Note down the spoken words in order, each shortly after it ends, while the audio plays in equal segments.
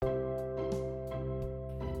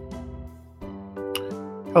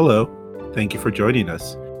Hello, thank you for joining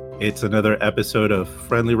us. It's another episode of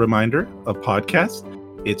Friendly Reminder, a podcast.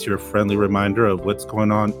 It's your friendly reminder of what's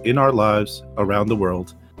going on in our lives, around the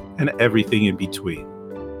world, and everything in between.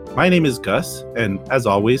 My name is Gus, and as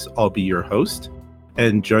always, I'll be your host.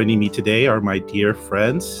 And joining me today are my dear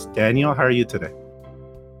friends. Daniel, how are you today?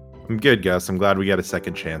 I'm good, Gus. I'm glad we got a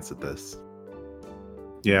second chance at this.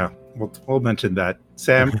 Yeah, we'll mention that.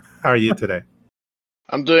 Sam, how are you today?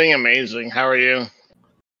 I'm doing amazing. How are you?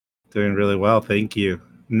 Doing really well, thank you.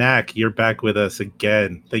 Nak, you're back with us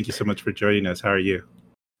again. Thank you so much for joining us. How are you?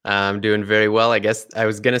 I'm doing very well. I guess I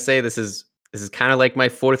was gonna say this is kind of like my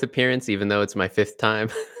fourth appearance, even though it's my fifth time.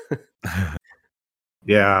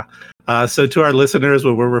 Yeah. So to our listeners,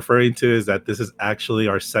 what we're referring to is that this is actually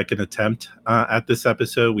our second attempt at this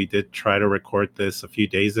episode. We did try to record this a few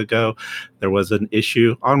days ago. There was an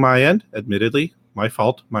issue on my end, admittedly, my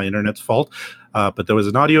fault, my internet's fault. But there was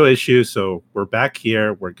an audio issue, so we're back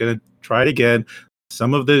here. We're going to try it again.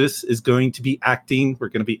 Some of this is going to be acting. We're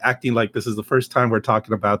going to be acting like this is the first time we're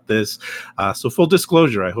talking about this. So full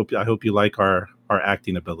disclosure, I hope you like our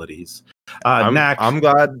acting abilities. I'm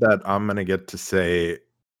glad that I'm going to get to say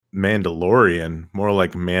Mandalorian, more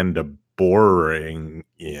like Mandaboring,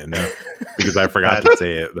 because I forgot to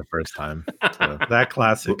say it the first time. So that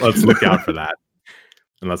classic. Let's look out for that,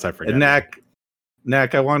 unless I forget. And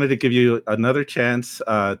Nak, I wanted to give you another chance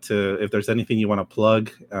to, if there's anything you want to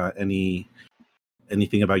plug,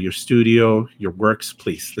 anything about your studio, your works,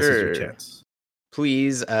 please. Sure. This is your chance.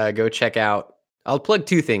 Please go check out. I'll plug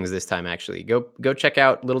two things this time, actually. Go check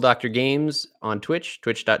out Little Doctor Games on Twitch,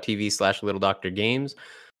 twitch.tv/LittleDoctorGames.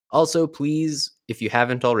 Also, please, if you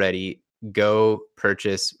haven't already, go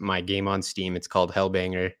purchase my game on Steam. It's called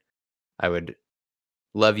Hellbanger. I would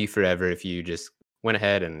love you forever if you just went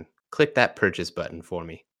ahead and click that purchase button for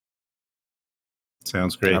me.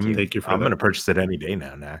 Sounds great. Thank you for that. I'm going to purchase it any day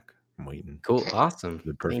now, Nak. I'm waiting. Cool. Awesome.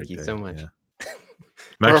 Thank you day. so much. Yeah.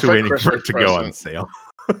 I'm actually waiting for it to go on sale.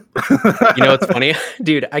 You know what's funny?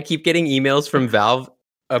 Dude, I keep getting emails from Valve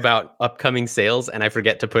about upcoming sales, and I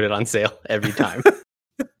forget to put it on sale every time.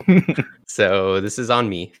 So this is on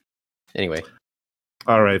me. Anyway.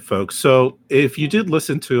 All right, folks. So if you did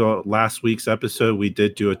listen to last week's episode, we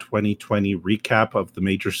did do a 2020 recap of the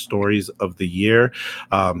major stories of the year.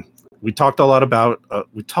 We talked a lot about a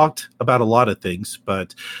lot of things,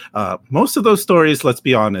 but most of those stories, let's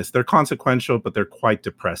be honest, they're consequential, but they're quite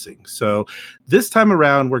depressing. So this time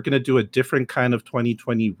around, we're going to do a different kind of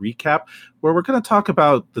 2020 recap where we're going to talk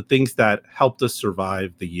about the things that helped us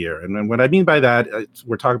survive the year. And what I mean by that,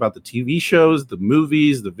 we're talking about the TV shows, the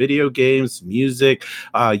movies, the video games, music,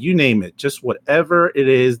 you name it, just whatever it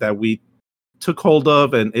is that we took hold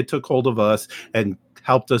of and it took hold of us and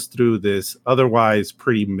helped us through this otherwise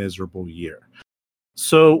pretty miserable year.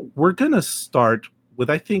 So we're going to start with,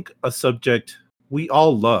 I think, a subject we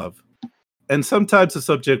all love, and sometimes a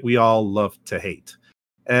subject we all love to hate,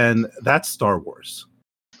 and that's Star Wars.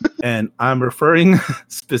 And I'm referring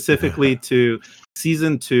specifically to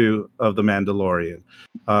season 2 of The Mandalorian,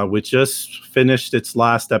 which just finished its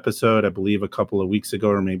last episode, I believe, a couple of weeks ago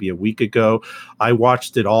or maybe a week ago. I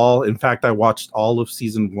watched it all. In fact, I watched all of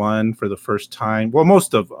season 1 for the first time. Well,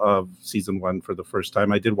 most of season 1 for the first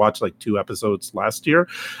time. I did watch like 2 episodes last year.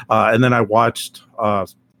 And then I watched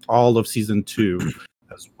all of season 2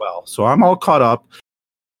 as well. So I'm all caught up.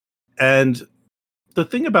 And the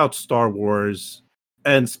thing about Star Wars,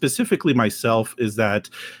 and specifically myself, is that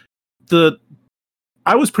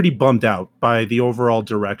I was pretty bummed out by the overall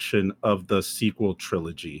direction of the sequel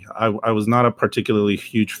trilogy. I was not a particularly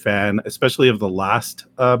huge fan, especially of the last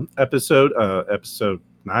episode, episode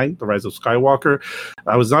 9, The Rise of Skywalker.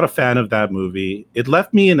 I was not a fan of that movie. It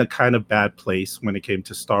left me in a kind of bad place when it came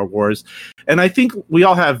to Star Wars. And I think we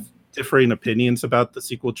all have differing opinions about the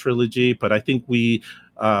sequel trilogy, but I think we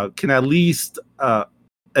can at least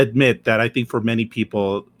admit that I think for many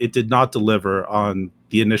people, it did not deliver on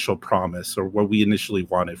the initial promise or what we initially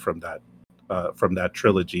wanted from that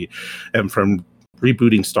trilogy and from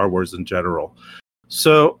rebooting Star Wars in general.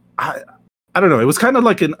 So I don't know. It was kind of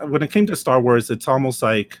like when it came to Star Wars, it's almost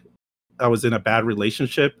like I was in a bad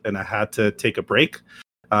relationship and I had to take a break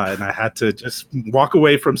and I had to just walk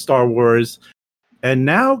away from Star Wars. And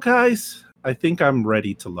now, guys, I think I'm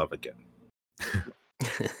ready to love again.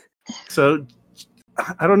 So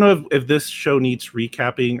I don't know if this show needs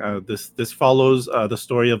recapping. This follows the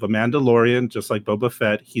story of a Mandalorian, just like Boba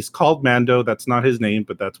Fett. He's called Mando. That's not his name,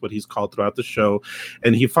 but that's what he's called throughout the show.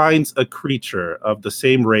 And he finds a creature of the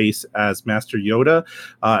same race as Master Yoda,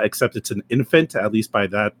 except it's an infant, at least by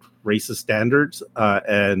that race's standards.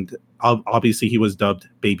 And obviously he was dubbed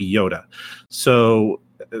Baby Yoda. So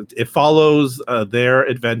it follows their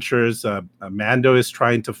adventures. Mando is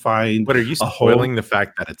trying to find. But are you a spoiling home. the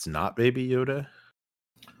fact that it's not Baby Yoda?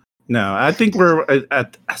 No, I think we're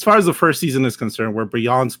as far as the first season is concerned, we're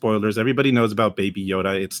beyond spoilers. Everybody knows about Baby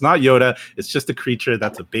Yoda. It's not Yoda. It's just a creature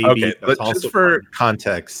that's a baby. Okay, That's but just for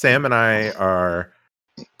context, Sam and I are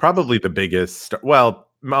probably the biggest,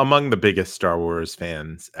 among the biggest Star Wars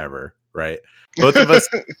fans ever, right? Both of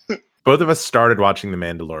us started watching The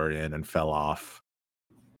Mandalorian and fell off.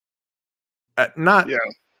 Not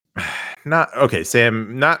okay,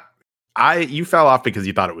 Sam, you fell off because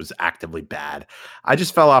you thought it was actively bad. I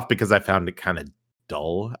just fell off because I found it kind of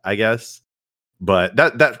dull, I guess. But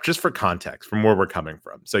that just for context from where we're coming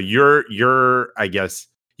from. So you're I guess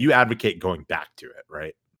you advocate going back to it,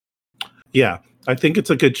 right? Yeah, I think it's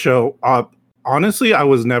a good show. Honestly, I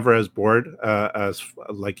was never as bored as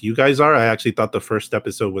like you guys are. I actually thought the first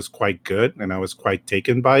episode was quite good, and I was quite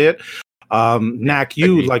taken by it. Knack,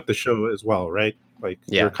 you like the show as well, right? Like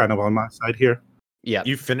you're kind of on my side here. Yeah,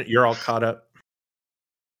 you're all caught up.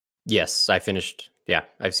 Yes, I finished. Yeah,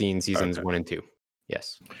 I've seen seasons 1 and 2.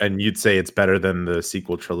 Yes, and you'd say it's better than the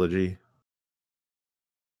sequel trilogy.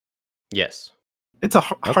 Yes. It's a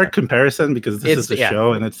hard comparison because this is a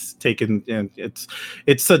show and it's taken and it's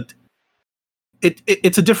a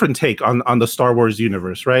different take on the Star Wars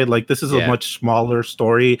universe, right? Like this is a much smaller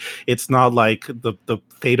story. It's not like the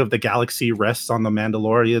fate of the galaxy rests on the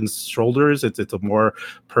Mandalorian's shoulders. It's a more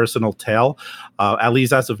personal tale. At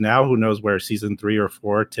least as of now, who knows where season 3 or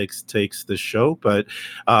 4 takes this show. But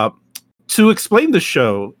to explain the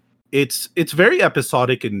show, it's very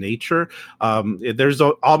episodic in nature. There's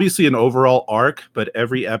obviously an overall arc, but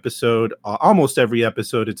every episode, almost every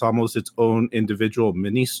episode, it's almost its own individual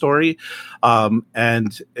mini story.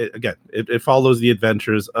 And it follows the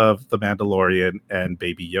adventures of the Mandalorian and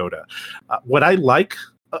Baby Yoda. What I like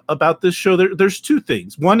about this show, there's two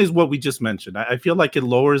things. One is what we just mentioned. I feel like it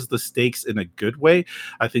lowers the stakes in a good way.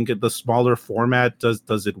 I think the smaller format does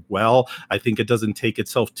it well. I think it doesn't take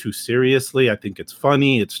itself too seriously. I think it's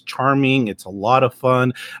funny, it's charming, it's a lot of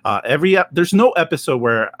fun. There's no episode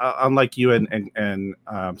where unlike you and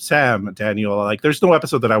Sam, Daniel, like there's no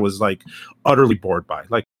episode that I was like utterly bored by.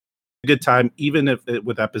 Like a good time, even if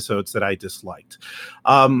with episodes that I disliked.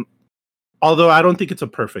 Although I don't think it's a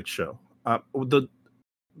perfect show.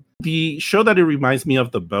 The show that it reminds me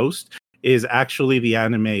of the most is actually the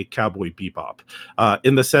anime Cowboy Bebop,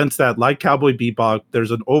 in the sense that, like Cowboy Bebop,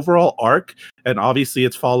 there's an overall arc, and obviously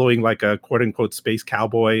it's following like a quote-unquote space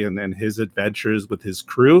cowboy and his adventures with his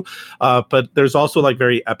crew, but there's also like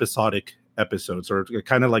very episodic episodes or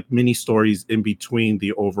kind of like mini stories in between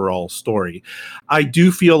the overall story. I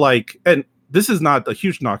do feel like, and this is not a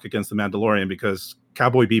huge knock against The Mandalorian because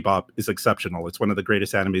Cowboy Bebop is exceptional. It's one of the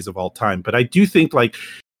greatest animes of all time, but I do think like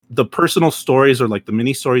the personal stories or like the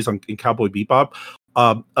mini stories in Cowboy Bebop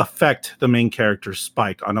affect the main character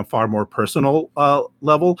Spike on a far more personal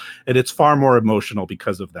level, and it's far more emotional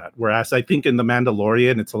because of that. Whereas I think in The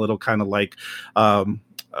Mandalorian, it's a little kind of like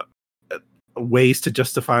ways to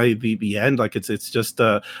justify the end, like it's just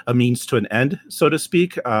a means to an end, so to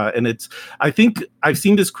speak. And I think I've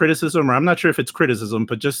seen this criticism, or I'm not sure if it's criticism,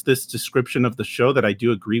 but just this description of the show that I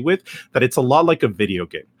do agree with, that it's a lot like a video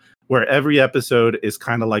game, where every episode is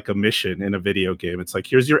kind of like a mission in a video game. It's like,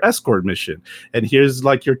 here's your escort mission, and here's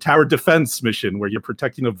like your tower defense mission where you're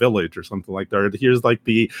protecting a village or something like that. Or here's like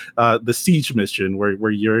the siege mission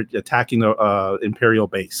where you're attacking a Imperial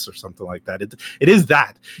base or something like that. It is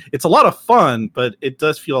that. It's a lot of fun, but it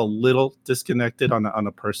does feel a little disconnected on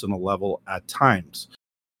a personal level at times.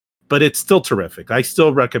 But it's still terrific. I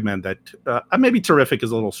still recommend that. Maybe terrific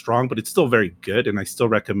is a little strong, but it's still very good, and I still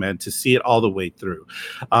recommend to see it all the way through.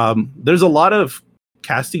 There's a lot of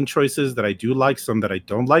casting choices that I do like, some that I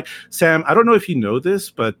don't like. Sam, I don't know if you know this,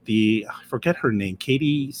 but I forget her name,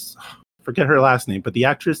 forget her last name, but the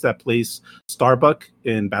actress that plays Starbuck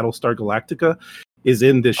in Battlestar Galactica is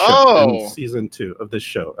in this show, in season 2 of this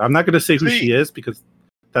show. I'm not going to say who she is because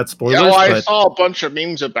that's spoilers. Yeah, I saw a bunch of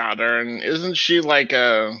memes about her, and isn't she like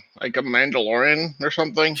a Mandalorian or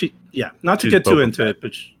something? Not to get too into it,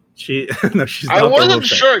 but she no, she's not. I wasn't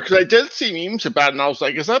sure because I did see memes about it, and I was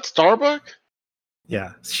like, "Is that Starbuck?"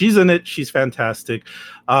 Yeah, she's in it. She's fantastic.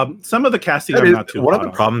 Some of the casting I'm not too. One of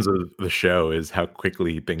the problems of the show is how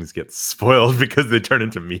quickly things get spoiled because they turn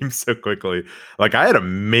into memes so quickly. Like I had a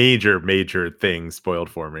major thing spoiled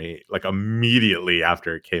for me like immediately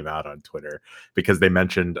after it came out on Twitter because they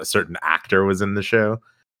mentioned a certain actor was in the show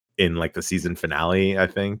in like the season finale. I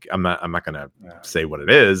think I'm not gonna say what it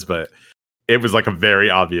is, but it was like a very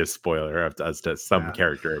obvious spoiler as to some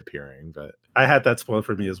character appearing. But I had that spoiled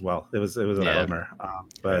for me as well. It was a bummer.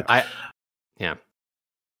 But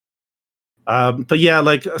But yeah,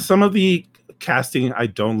 like some of the casting I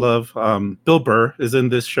don't love. Bill Burr is in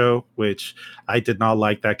this show, which I did not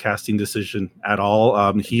like that casting decision at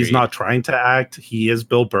all. He's Agreed. not trying to act. He is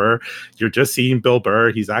Bill Burr. You're just seeing Bill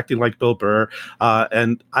Burr. He's acting like Bill Burr.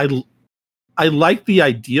 And I like the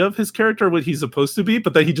idea of his character, what he's supposed to be,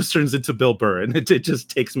 but then he just turns into Bill Burr, and it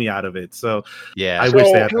just takes me out of it. So Yeah. I wish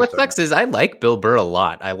they had And what not done sucks is I like Bill Burr a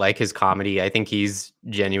lot. I like his comedy. I think he's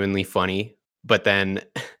genuinely funny. But then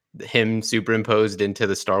him superimposed into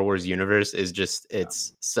the Star Wars universe is just it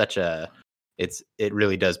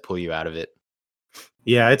really does pull you out of it.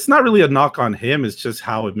 Yeah, it's not really a knock on him. It's just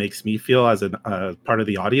how it makes me feel as a part of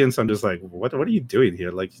the audience. I'm just like, what are you doing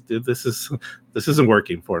here? Like, this isn't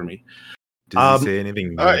working for me. Does he say anything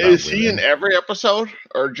new about Is he in women? every episode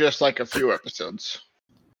or just like a few episodes?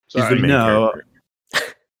 He's the Sorry. main No.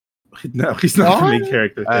 character. No, he's not the main What?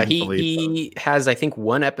 character. Thankfully. He has, I think,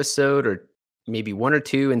 one episode or maybe one or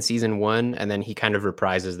two in season 1, and then he kind of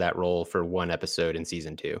reprises that role for one episode in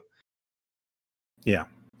season 2.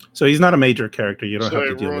 So he's not a major character. You don't So have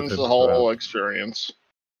to it deal with ruins him. the whole experience.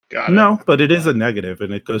 Got it. No, but it is a negative,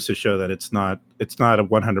 and it goes to show that it's not a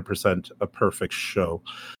 100% a perfect show.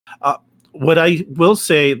 What I will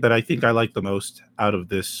say that I think I like the most out of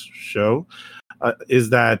this show is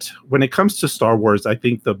that when it comes to Star Wars, I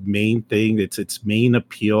think the main thing, its main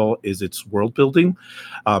appeal is its world building.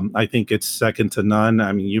 I think it's second to none.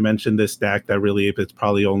 I mean, you mentioned this, Dak, that really it's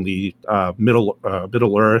probably only Middle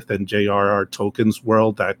Earth and J.R.R. Tolkien's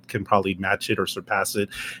world that can probably match it or surpass it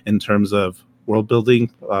in terms of world building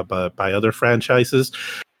by other franchises.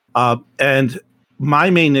 And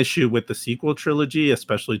my main issue with the sequel trilogy,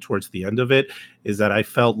 especially towards the end of it, is that I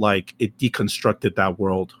felt like it deconstructed that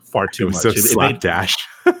world far It too was much. so It made, slapdash.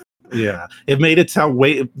 yeah, it made it sound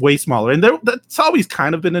way smaller. And that's always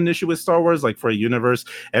kind of been an issue with Star Wars. Like for a universe,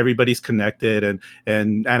 everybody's connected, and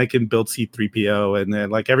Anakin built C-3PO, and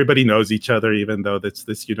then like everybody knows each other, even though it's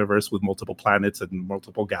this universe with multiple planets and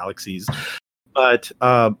multiple galaxies. But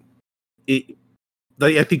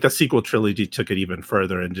I think the sequel trilogy took it even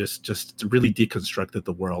further and just really deconstructed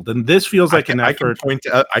the world. And this feels like an effort.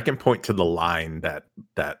 I can point to the line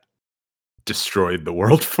that destroyed the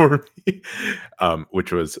world for me,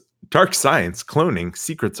 which was dark science, cloning,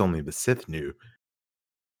 secrets only the Sith knew.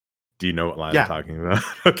 Do you know what line Yeah. I'm talking about?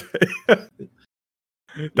 Okay.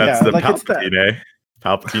 That's Yeah, the like it's that. Palpatine, eh?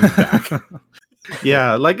 Palpatine's back.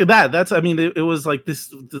 Yeah, like that. That's, I mean, it was like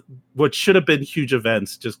this, what should have been huge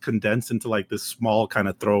events just condensed into like this small kind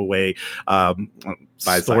of throwaway By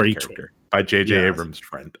a story. side character. By J.J. Yeah. Abrams'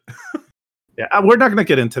 friend. Yeah, we're not going to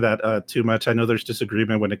get into that too much. I know there's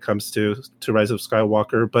disagreement when it comes to Rise of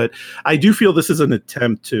Skywalker, but I do feel this is an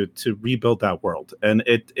attempt to rebuild that world, and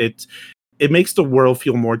it makes the world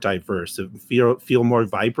feel more diverse, and feel more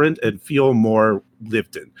vibrant, and feel more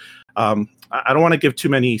lived in. I don't want to give too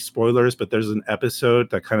many spoilers, but there's an episode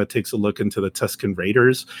that kind of takes a look into the Tusken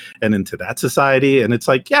Raiders and into that society, and it's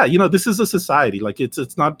like, yeah, this is a society. Like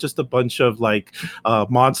it's not just a bunch of like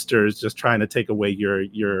monsters just trying to take away your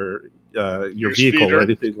vehicle speeder. or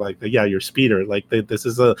anything like that. Yeah, your speeder. Like this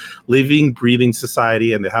is a living, breathing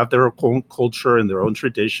society, and they have their own culture and their own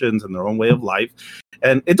traditions and their own way of life.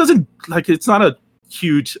 And it doesn't it's not a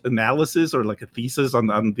huge analysis or like a thesis on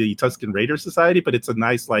the Tusken Raider society, but it's a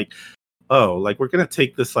nice like, oh, like we're gonna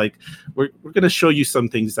take this, like we're gonna show you some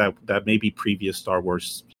things that maybe previous Star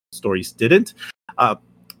Wars stories didn't,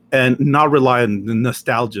 and not rely on the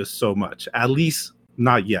nostalgia so much. At least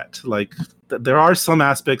not yet. Like there are some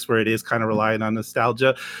aspects where it is kind of relying on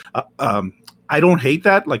nostalgia. I don't hate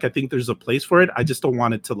that. Like I think there's a place for it. I just don't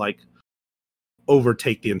want it to like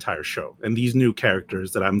overtake the entire show and these new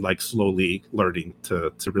characters that I'm like slowly learning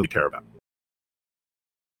to really care about.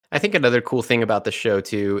 I think another cool thing about the show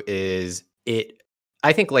too is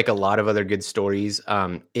I think like a lot of other good stories,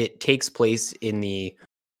 it takes place in the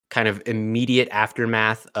kind of immediate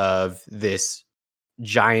aftermath of this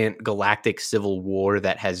giant galactic civil war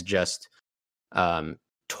that has just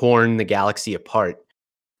torn the galaxy apart.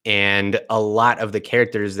 And a lot of the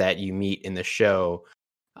characters that you meet in the show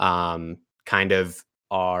kind of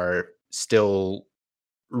are still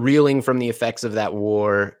reeling from the effects of that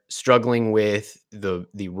war, struggling with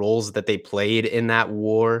the roles that they played in that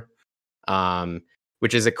war,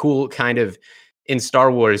 which is a cool kind of, in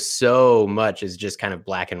Star Wars, so much is just kind of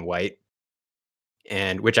black and white,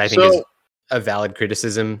 and which I think is a valid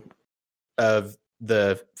criticism of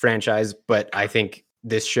the franchise. But I think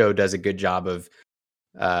this show does a good job of,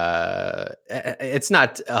 it's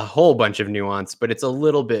not a whole bunch of nuance, but it's a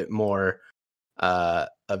little bit more of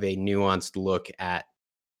a nuanced look at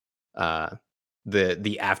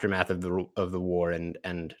the aftermath of the war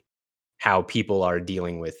and how people are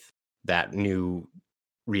dealing with that new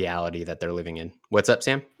reality that they're living in. What's up,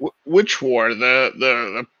 Sam? Which war?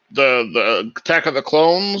 The Attack of the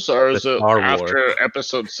Clones, or is it Star War. after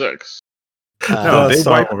Episode 6? No,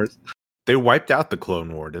 Star Wars. they wiped out the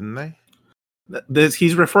Clone War, didn't they?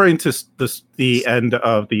 He's referring to the end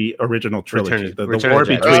of the original trilogy, the Return war of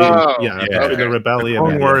the between Jedi. between the rebellion.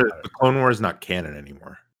 The Clone War is not canon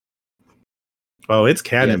anymore. Oh, it's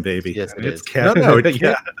canon, Yes, baby. yes, it It's is. canon. No, it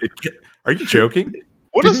yeah. can't. Are you joking?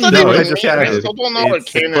 What does that No, even it's mean? canon. I still don't know what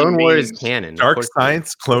It's- canon Clone War is means. canon. Of Dark course it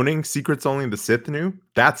science, cloning, secrets only the Sith knew.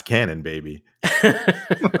 That's canon, baby. is.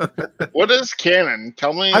 What is canon?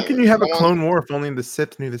 Tell me. How can you have a someone- Clone War if only the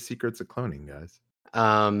Sith knew the secrets of cloning, guys?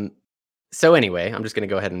 So anyway, I'm just going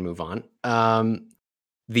to go ahead and move on.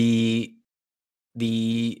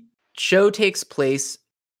 The show takes place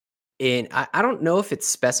in, I don't know if it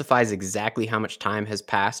specifies exactly how much time has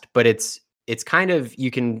passed, but it's kind of, you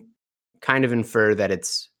can kind of infer that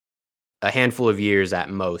it's a handful of years at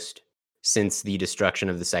most since the destruction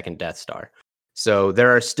of the second Death Star. So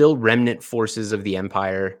there are still remnant forces of the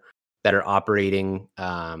Empire that are operating,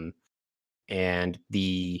 and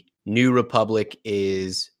the New Republic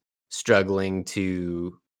is struggling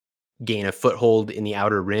to gain a foothold in the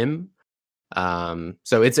Outer Rim.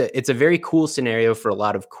 So it's a very cool scenario for a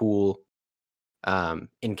lot of cool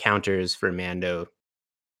encounters for Mando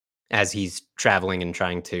as he's traveling and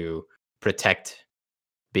trying to protect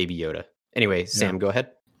Baby Yoda. Anyway, Sam, go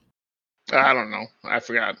ahead. I don't know. I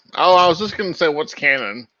forgot. Oh, I was just going to say, what's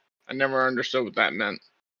canon? I never understood what that meant.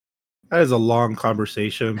 That is a long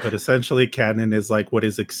conversation, but essentially canon is like what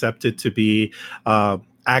is accepted to be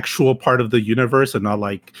actual part of the universe and not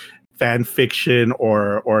like fan fiction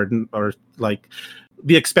or like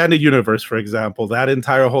the expanded universe, for example. That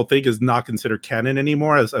entire whole thing is not considered canon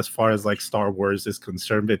anymore as far as like Star Wars is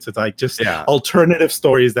concerned. It's like just alternative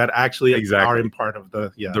stories that actually are in part of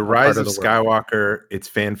the the Rise of the Skywalker. It's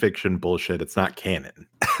fan fiction bullshit. It's not canon.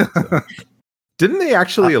 So. Didn't they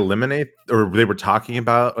actually eliminate, or they were talking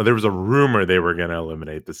about, or there was a rumor they were going to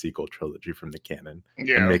eliminate the sequel trilogy from the canon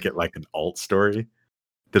and make it like an alt story?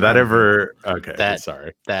 Did that ever? Okay,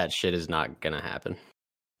 sorry. That shit is not going to happen.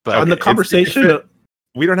 But on the conversation,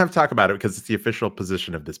 we don't have to talk about it because it's the official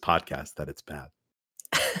position of this podcast that it's bad.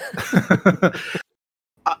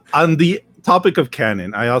 On the topic of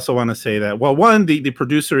canon, I also want to say that, well, one, the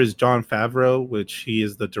producer is Jon Favreau, which he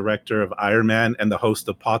is the director of Iron Man and the host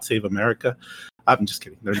of Pod Save America. I'm just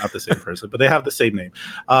kidding. They're not the same person, but they have the same name.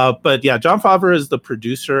 But yeah, Jon Favreau is the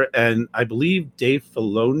producer, and I believe Dave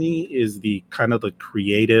Filoni is the kind of the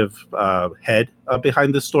creative head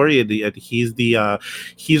behind the story. And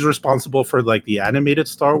he's responsible for like the animated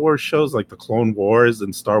Star Wars shows, like the Clone Wars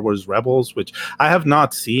and Star Wars Rebels, which I have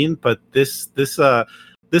not seen, but this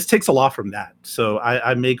takes a lot from that. So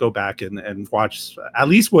I may go back and watch at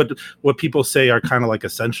least what people say are kind of like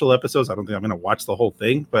essential episodes. I don't think I'm going to watch the whole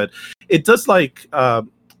thing, but it does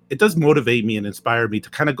it does motivate me and inspire me to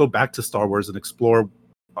kind of go back to Star Wars and explore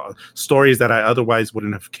stories that I otherwise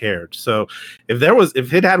wouldn't have cared. So if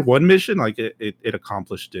it had one mission, like it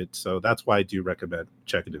accomplished it. So that's why I do recommend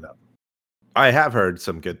checking it out. I have heard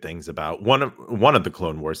some good things about one of the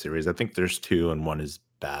Clone Wars series. I think there's two, and one is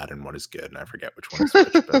bad and one is good, and I forget which one is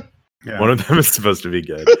which. But one of them is supposed to be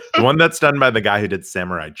good. The one that's done by the guy who did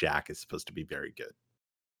Samurai Jack is supposed to be very good.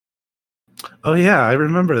 Oh yeah, I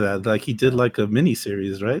remember that. Like he did like a mini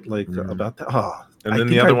series, right? Like about that. Oh, and then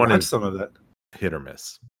the other one is some of that hit or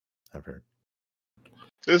miss. I've heard.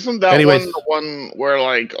 Isn't that one the one where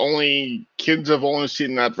like only kids have only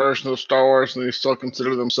seen that version of Star Wars and they still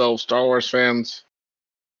consider themselves Star Wars fans?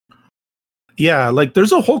 Yeah, like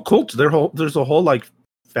there's a whole cult. There's a whole like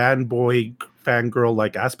fanboy, fangirl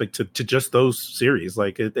like aspect to just those series.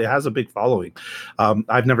 Like it has a big following.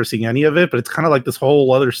 I've never seen any of it, but it's kind of like this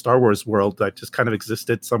whole other Star Wars world that just kind of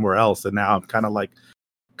existed somewhere else, and now I'm kind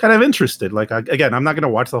of interested. Like again, I'm not going to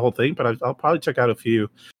watch the whole thing, but I'll probably check out a few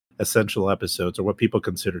essential episodes, or what people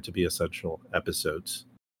consider to be essential episodes.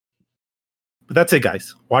 But that's it,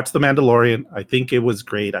 guys. Watch The Mandalorian. I think it was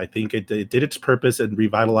great. I think it did its purpose in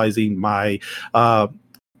revitalizing my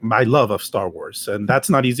love of Star Wars, and that's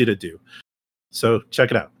not easy to do. So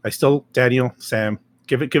check it out. Daniel, Sam,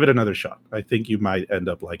 give it another shot. I think you might end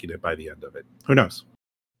up liking it by the end of it. Who knows?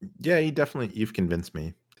 Yeah, you've convinced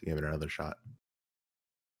me to give it another shot.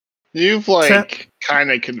 You've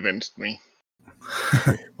kind of convinced me.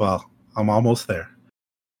 Well, I'm almost there.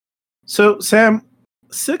 So, Sam,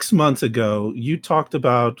 6 months ago, you talked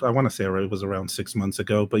about, I want to say it was around 6 months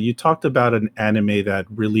ago, but you talked about an anime that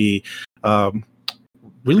really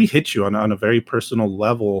really hit you on a very personal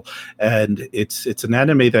level, and it's an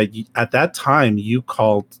anime that at that time you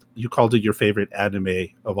called it your favorite anime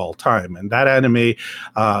of all time, and that anime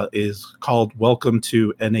is called Welcome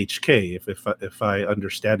to NHK, if I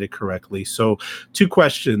understand it correctly. So, two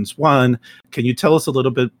questions. One, can you tell us a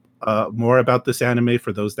little bit more about this anime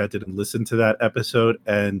for those that didn't listen to that episode?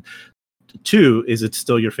 And two, is it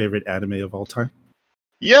still your favorite anime of all time?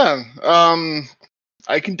 Yeah,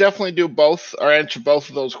 I can definitely do both or answer both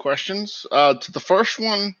of those questions. To the first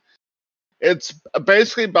one, it's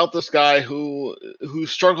basically about this guy who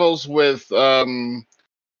struggles with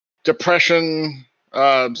depression,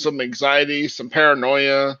 some anxiety, some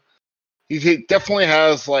paranoia. He definitely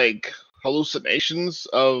has like hallucinations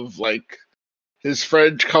of like his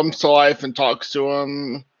fridge comes to life and talks to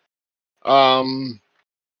him.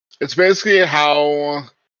 It's basically how,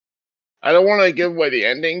 I don't want to give away the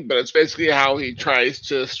ending, but it's basically how he tries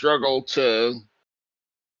to struggle to,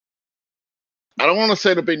 I don't want to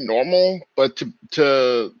say to be normal, but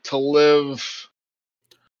to live,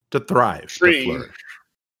 to thrive, free. to flourish.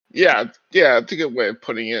 Yeah, that's a good way of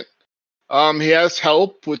putting it. He has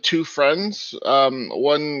help with two friends,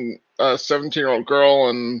 one 17-year-old girl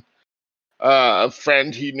and a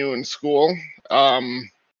friend he knew in school.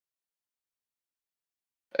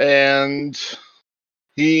 And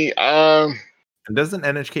he and doesn't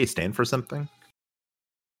NHK stand for something?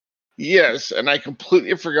 Yes, and I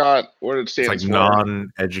completely forgot what it stands it's like for.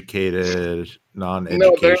 Non-educated, non-education.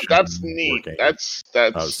 No, that's neat. Working. That's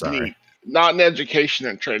neat. Not in education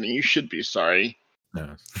and training. You should be sorry.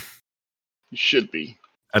 No. You should be.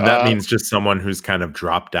 And that means just someone who's kind of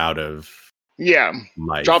dropped out of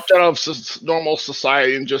life. Dropped out of normal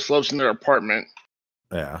society and just lives in their apartment.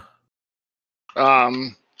 Yeah.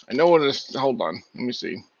 I know what it is. Hold on. Let me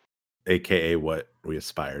see. AKA what we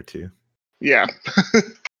aspire to. Yeah.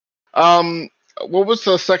 What was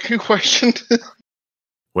the second question?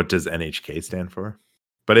 What does NHK stand for?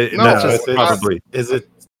 But is it still my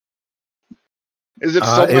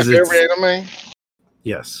favorite anime?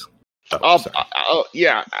 Yes.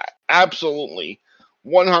 Yeah, absolutely.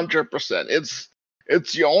 100%.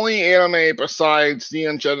 It's the only anime besides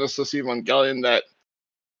Neon Genesis Evangelion that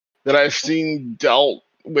I've seen dealt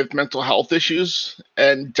with mental health issues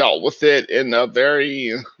and dealt with it in a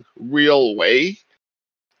very real way.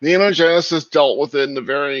 Neon Genesis dealt with it in a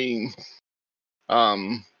very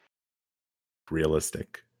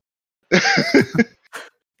realistic.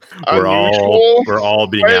 we're all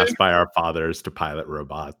being asked by our fathers to pilot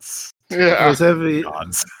robots. Yeah,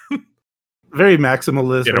 very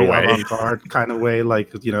maximalist, in a way, avant-garde kind of way.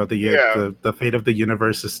 Like the fate of the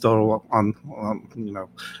universe is still on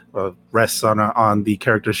rests on the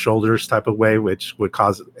character's shoulders type of way, which would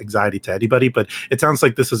cause anxiety to anybody. But it sounds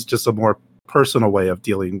like this is just a more personal way of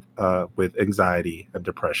dealing with anxiety and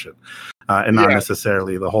depression, and not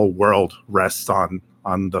necessarily the whole world rests on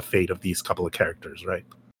the fate of these couple of characters, right?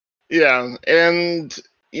 Yeah, and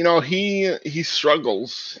he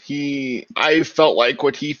struggles. I felt like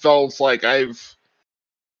what he felt like. I've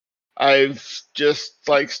just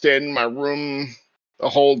like stayed in my room the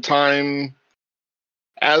whole time.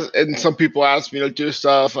 And some people ask me to do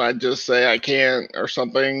stuff, and I just say I can't or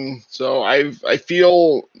something. So I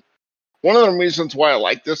feel one of the reasons why I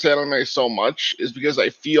like this anime so much is because I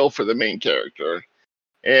feel for the main character,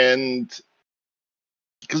 and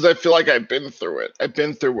because I feel like I've been through it. I've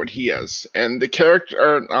been through what he has. And the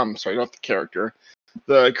character, sorry, not the character.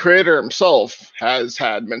 The creator himself has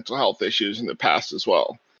had mental health issues in the past as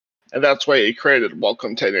well. And that's why he created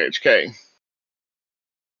Welcome to NHK.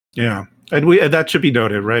 Yeah. And that should be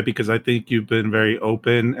noted, right? Because I think you've been very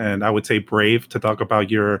open and I would say brave to talk about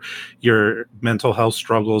your mental health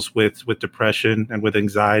struggles with depression and with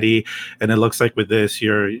anxiety. And it looks like with this,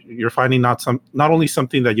 you're finding not only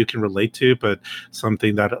something that you can relate to, but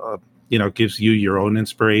something that gives you your own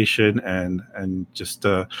inspiration and just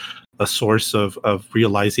a source of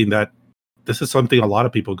realizing that this is something a lot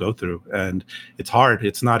of people go through, and it's hard.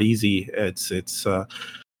 It's not easy. It's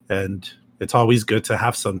always good to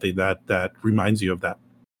have something that reminds you of that.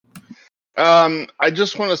 I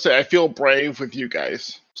just want to say I feel brave with you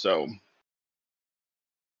guys. So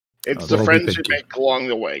it's the friends you make along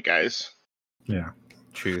the way, guys. Yeah.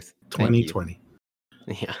 Truth. 2020.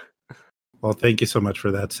 Yeah. Well, thank you so much for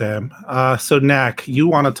that, Sam. So, Knack, you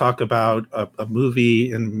want to talk about a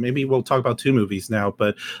movie, and maybe we'll talk about two movies now,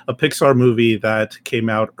 but a Pixar movie that came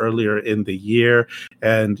out earlier in the year.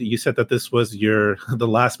 And you said that this was the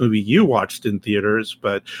last movie you watched in theaters,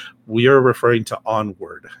 but we are referring to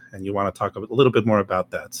Onward, and you want to talk a little bit more about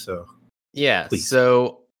that. So, yeah. please.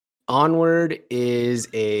 So, Onward is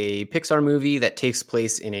a Pixar movie that takes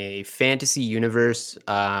place in a fantasy universe.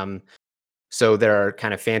 So there are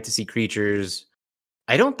kind of fantasy creatures.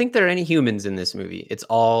 I don't think there are any humans in this movie. It's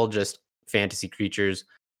all just fantasy creatures.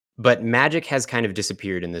 But magic has kind of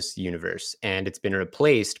disappeared in this universe, and it's been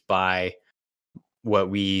replaced by what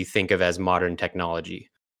we think of as modern technology.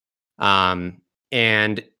 And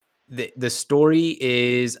the story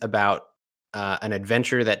is about an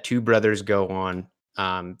adventure that two brothers go on.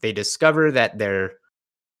 They discover that their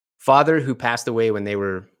father, who passed away when they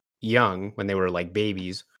were young, when they were like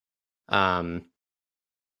babies, had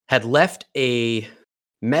left a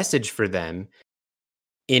message for them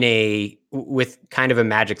with kind of a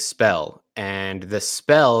magic spell. And the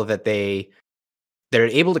spell that they're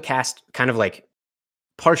able to cast, kind of like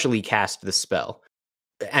partially cast the spell.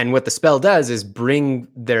 And what the spell does is bring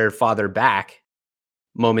their father back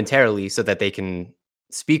momentarily so that they can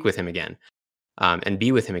speak with him again, and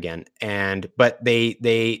be with him again. But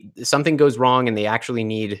they something goes wrong, and they actually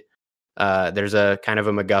need there's a kind of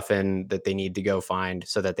a MacGuffin that they need to go find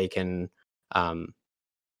so that they can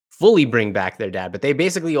fully bring back their dad. But they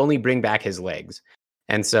basically only bring back his legs,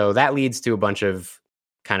 and so that leads to a bunch of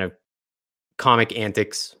kind of comic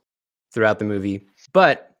antics throughout the movie.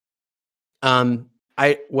 But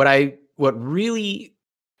what really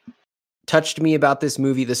touched me about this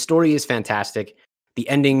movie, the story is fantastic. The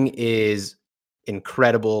ending is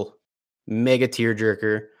incredible, mega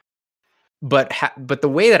tearjerker. But the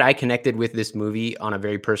way that I connected with this movie on a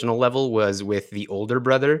very personal level was with the older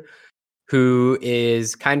brother, who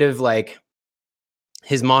is kind of like,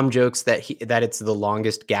 his mom jokes that it's the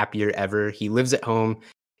longest gap year ever. He lives at home.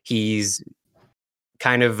 He's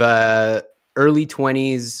kind of early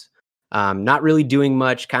 20s, not really doing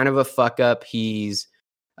much, kind of a fuck up. He's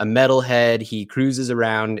a metalhead. He cruises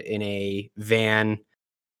around in a van.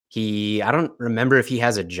 I don't remember if he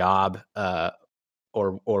has a job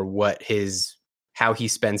or how he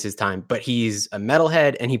spends his time, but he's a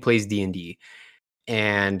metalhead and he plays D&D,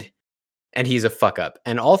 and he's a fuck up.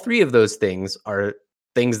 And all three of those things are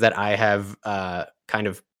things that I have kind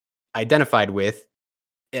of identified with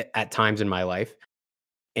at times in my life.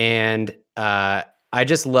 And I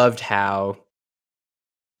just loved how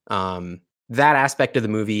that aspect of the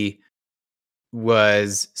movie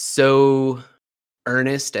was so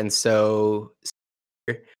earnest and so,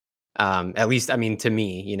 at least, I mean, to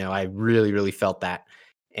me, I really, really felt that.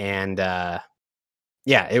 And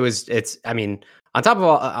yeah, I mean, on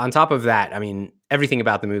top of that, I mean, everything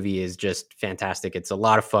about the movie is just fantastic. It's a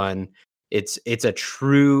lot of fun. It's a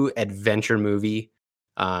true adventure movie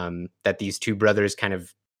that these two brothers kind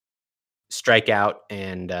of strike out.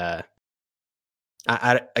 And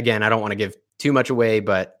again, I don't want to give too much away,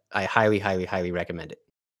 but I highly, highly, highly recommend it.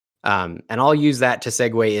 And I'll use that to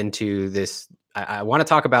segue into this. I want to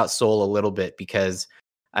talk about Soul a little bit, because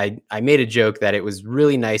I made a joke that it was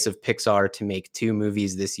really nice of Pixar to make two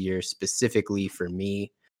movies this year specifically for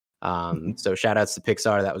me. So shout outs to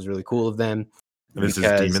Pixar. That was really cool of them. And this is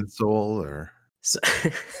Demon Soul or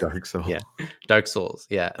Dark Soul? Yeah, Dark Souls.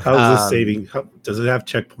 Yeah. How's this saving? Does it have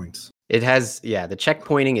checkpoints? It has, yeah. The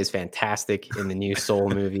checkpointing is fantastic in the new Soul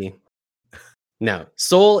movie. No,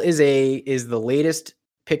 Soul is the latest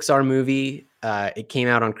Pixar movie. It came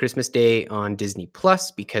out on Christmas Day on Disney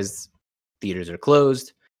Plus because theaters are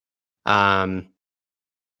closed. And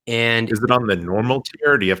is it on the normal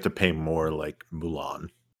tier, or do you have to pay more like Mulan?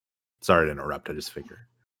 Sorry to interrupt. I just figured.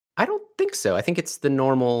 I don't think so. I think it's the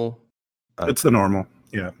normal. It's the normal.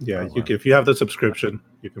 Yeah. If you have the subscription,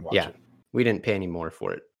 you can watch it. We didn't pay any more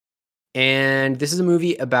for it. And this is a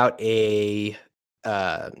movie about a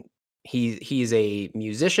he's a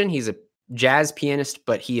musician. He's a jazz pianist,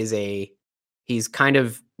 but he's kind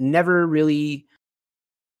of never really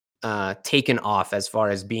taken off as far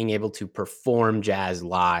as being able to perform jazz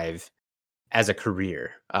live as a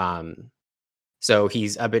career. So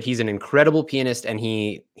he's an incredible pianist, and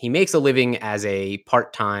he makes a living as a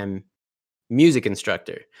part-time music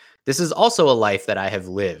instructor. This is also a life that I have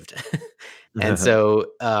lived. And so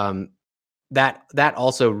that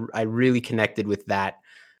also, I really connected with that.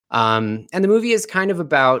 And the movie is kind of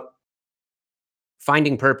about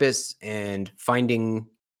finding purpose and finding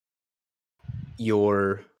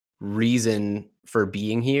your reason for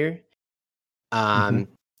being here. And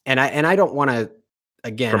I don't want to,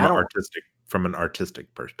 again, from an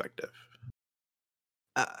artistic perspective.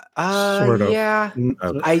 Sort of. Yeah.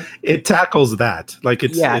 It tackles that. Like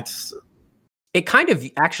it kind of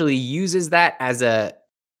actually uses that as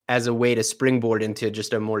a way to springboard into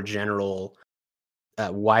just a more general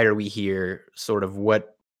why are we here, sort of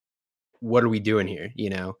what are we doing here,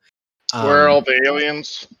 where are all the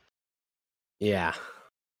aliens? Yeah.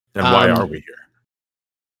 And why are we here?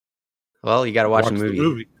 Well, you got to watch the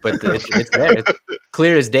movie. But it's there. It's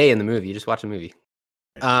clear as day in the movie. You just watch the movie.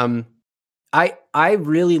 I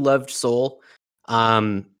really loved Soul.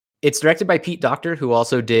 It's directed by Pete Docter, who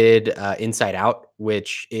also did Inside Out,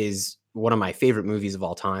 which is one of my favorite movies of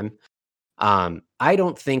all time. I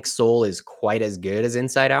don't think Soul is quite as good as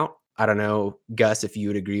Inside Out. I don't know, Gus, if you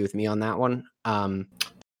would agree with me on that one.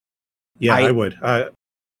 Yeah, I would.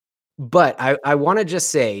 But I want to just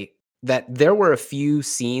say that there are a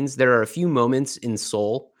few moments in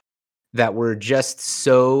Soul that were just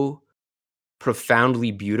so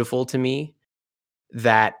profoundly beautiful to me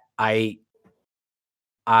that I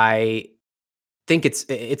think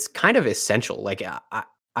it's kind of essential. Like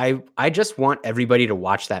I just want everybody to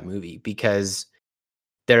watch that movie because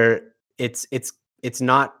it's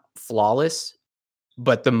not flawless,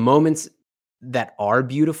 but the moments that are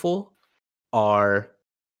beautiful are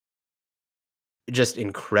just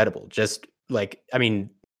incredible. Just like, I mean,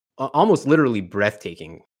 almost literally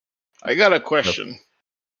breathtaking. I got a question.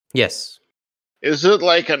 Yes. Is it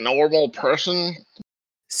like a normal person?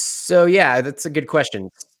 So yeah, that's a good question.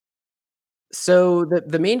 So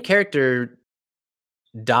the main character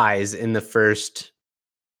dies in the first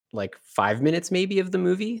like 5 minutes maybe of the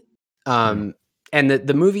movie. And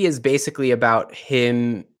the movie is basically about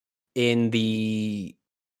him in the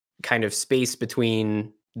kind of space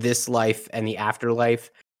between this life and the afterlife.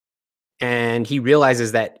 And he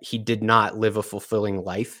realizes that he did not live a fulfilling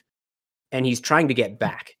life. And he's trying to get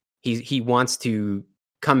back. He wants to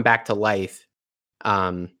come back to life.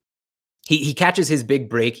 He catches his big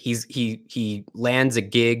break. He lands a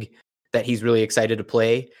gig that he's really excited to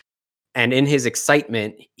play. And in his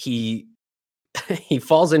excitement, he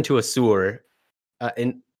falls into a sewer,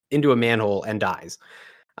 into a manhole and dies.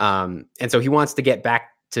 And so he wants to get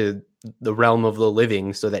back to the realm of the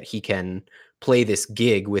living so that he can play this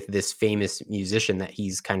gig with this famous musician that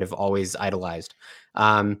he's kind of always idolized.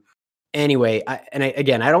 Anyway, I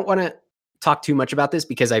don't want to talk too much about this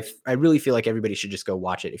because I really feel like everybody should just go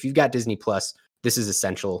watch it. If you've got Disney Plus, this is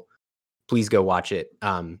essential. Please go watch it.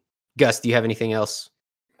 Gus, do you have anything else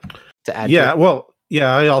to add? Yeah, well,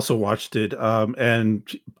 yeah, I also watched it, and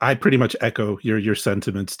I pretty much echo your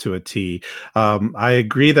sentiments to a T. I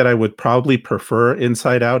agree that I would probably prefer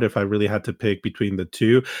Inside Out if I really had to pick between the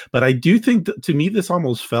two. But I do think to me this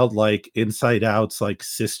almost felt like Inside Out's like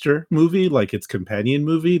sister movie, like its companion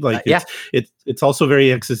movie. Like it's also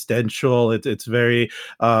very existential. It's very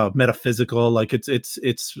metaphysical. Like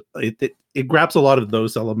it grabs a lot of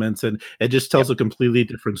those elements and it just tells a completely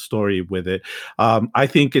different story with it. I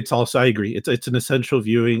think it's also, I agree, it's an essential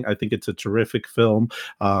viewing. I think it's a terrific film.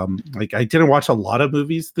 Like I didn't watch a lot of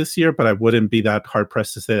movies this year, but I wouldn't be that hard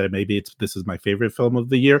pressed to say that maybe this is my favorite film of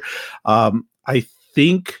the year. I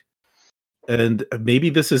think, and maybe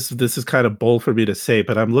this is kind of bold for me to say,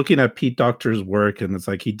 but I'm looking at Pete Docter's work and it's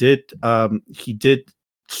like he did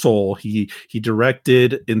Soul, he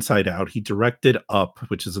directed Inside Out, he directed Up,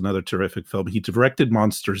 which is another terrific film, he directed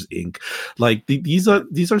Monsters Inc. Like these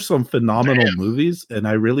are some phenomenal movies, and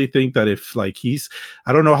I really think that if like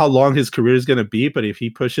I don't know how long his career is going to be, but if he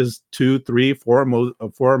pushes 2, 3, 4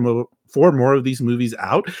 more of these movies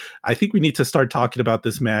out, I think we need to start talking about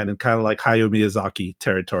this man in kind of like Hayao Miyazaki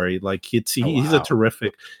territory. Like he's a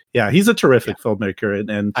terrific filmmaker,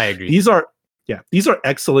 and I agree. These are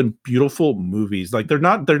excellent, beautiful movies. Like they're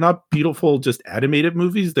not beautiful just animated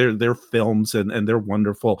movies. They're films and they're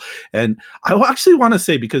wonderful. And I actually want to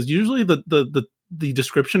say, because usually the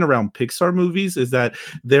description around Pixar movies is that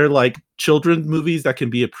they're like children's movies that can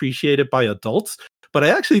be appreciated by adults. But I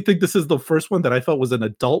actually think this is the first one that I felt was an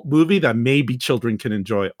adult movie that maybe children can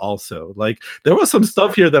enjoy also. Like there was some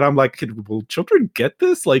stuff here that I'm like, will children get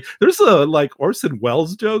this? Like there's a like Orson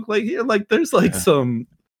Welles joke like here. Like there's like some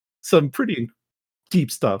pretty deep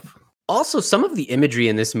stuff. Also, some of the imagery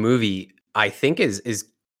in this movie, I think, is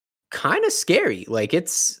kind of scary. Like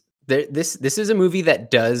this is a movie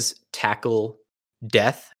that does tackle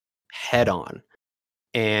death head on,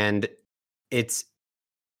 and it's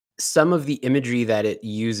some of the imagery that it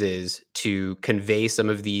uses to convey some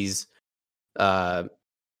of these,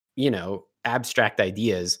 abstract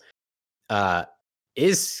ideas,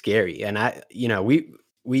 is scary. And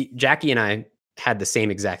we Jackie and I had the same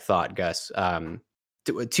exact thought, Gus. I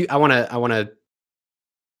want to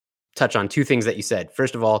touch on two things that you said.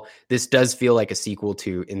 First of all, this does feel like a sequel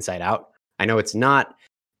to Inside Out. I know it's not,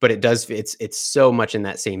 but it does. It's so much in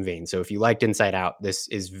that same vein. So if you liked Inside Out, this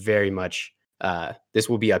is very much this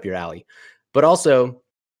will be up your alley. But also,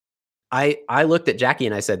 I looked at Jackie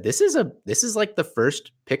and I said, this is like the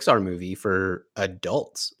first Pixar movie for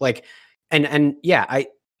adults. Like, and yeah,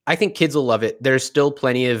 I I think kids will love it. There's still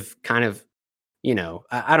plenty of kind of, you know,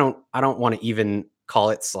 I don't want to even call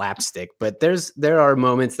it slapstick, but there are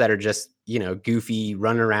moments that are just, you know, goofy,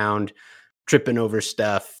 run around, tripping over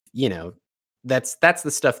stuff. You know, that's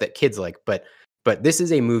the stuff that kids like. But this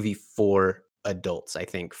is a movie for adults, I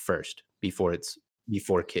think, first before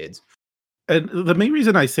kids. And the main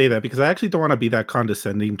reason I say that, because I actually don't want to be that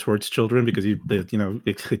condescending towards children, because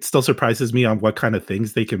it still surprises me on what kind of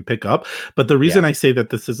things they can pick up. But the reason I say that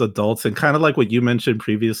this is adults, and kind of like what you mentioned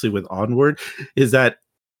previously with Onward, is that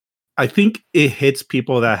I think it hits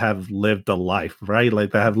people that have lived a life, right?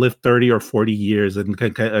 Like that have lived 30 or 40 years and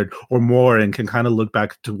or more, and can kind of look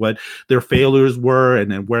back to what their failures were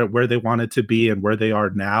and where they wanted to be and where they are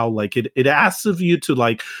now. Like it asks of you to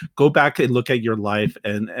like go back and look at your life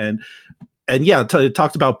and yeah, it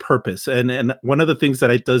talks about purpose. And one of the things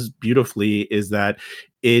that it does beautifully is that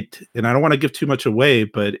and I don't want to give too much away,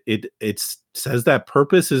 but it says that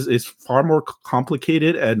purpose is far more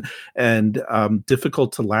complicated and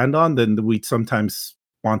difficult to land on than we sometimes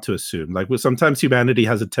want to assume. Like sometimes humanity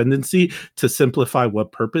has a tendency to simplify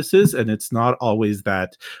what purpose is, and it's not always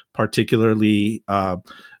that particularly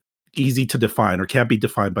easy to define, or can't be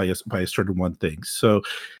defined by a certain one thing. So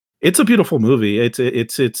it's a beautiful movie. It's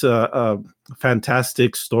a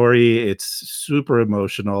fantastic story. It's super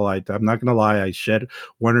emotional. I'm not gonna lie, I shed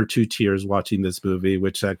 1 or 2 tears watching this movie.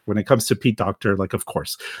 Which, when it comes to Pete Docter, like, of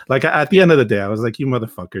course, like at the end of the day, I was like, "You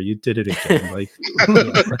motherfucker, you did it again!" Like,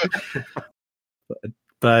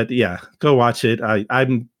 but yeah, go watch it.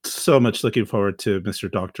 I'm so much looking forward to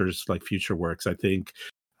Mr. Docter's like future works. I think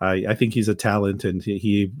he's a talent, and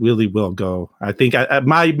he really will go. I think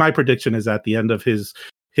my prediction is at the end of his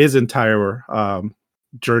entire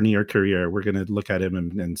journey or career, we're going to look at him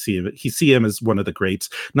and see him as one of the greats,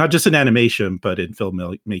 not just in animation, but in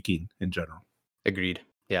filmmaking in general. Agreed.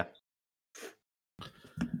 Yeah.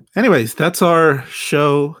 Anyways, that's our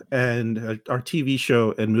show and our TV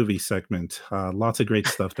show and movie segment. Lots of great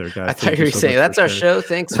stuff there, guys. I thought you were saying that's our show.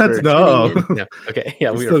 Thanks for no. Okay.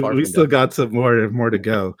 Yeah, we still got some more to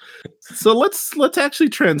go. So let's actually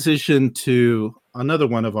transition to another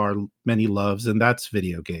one of our many loves, and that's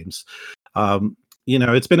video games.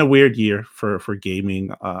 It's been a weird year for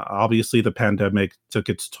gaming. Obviously, the pandemic took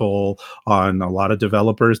its toll on a lot of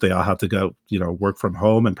developers. They all had to go, work from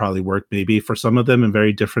home, and probably work maybe for some of them in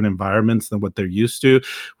very different environments than what they're used to.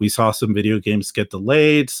 We saw some video games get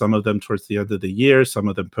delayed, some of them towards the end of the year, some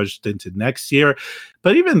of them pushed into next year.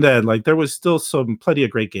 But even then, like, there was still plenty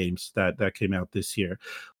of great games that came out this year.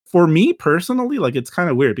 For me personally, like, it's kind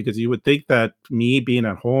of weird, because you would think that me being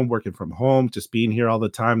at home, working from home, just being here all the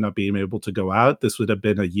time, not being able to go out, this would have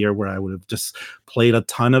been a year where I would have just played a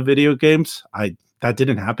ton of video games. That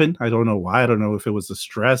didn't happen. I don't know why. I don't know if it was the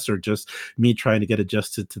stress or just me trying to get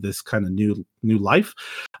adjusted to this kind of new life.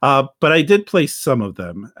 But I did play some of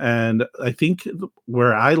them. And I think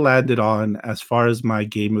where I landed on as far as my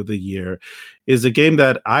game of the year is a game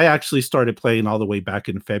that I actually started playing all the way back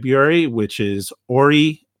in February, which is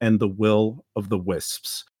Ori and the Will of the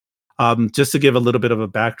Wisps. Just to give a little bit of a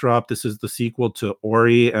backdrop, this is the sequel to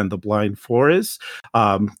Ori and the Blind Forest.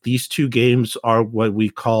 These two games are what we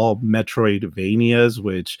call Metroidvanias,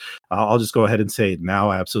 which I'll just go ahead and say it now.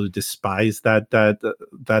 I absolutely despise that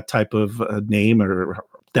type of name, or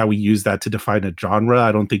that we use that to define a genre.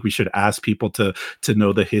 I don't think we should ask people to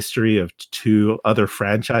know the history of two other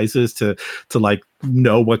franchises to like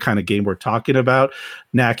know what kind of game we're talking about.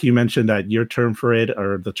 Knack, you mentioned that your term for it,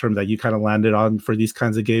 or the term that you kind of landed on for these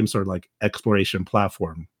kinds of games, are like exploration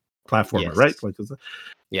platformer, yes. Right? Like,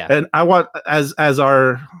 yeah. And I want, as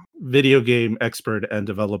our video game expert and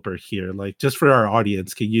developer here, like, just for our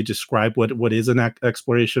audience, can you describe what is an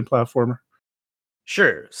exploration platformer?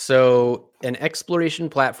 Sure. So an exploration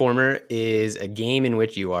platformer is a game in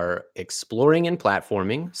which you are exploring and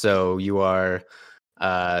platforming. So you are,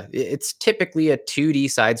 it's typically a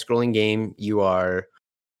 2D side-scrolling game. You are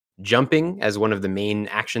jumping as one of the main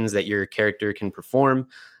actions that your character can perform,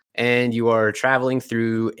 and you are traveling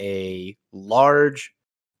through a large,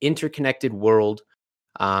 interconnected world,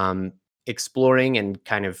 exploring and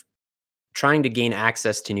kind of trying to gain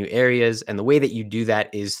access to new areas. And the way that you do that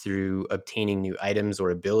is through obtaining new items or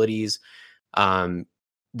abilities. The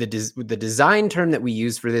design term that we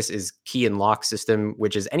use for this is key and lock system,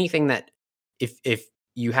 which is anything that if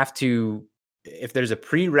there's a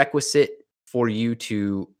prerequisite for you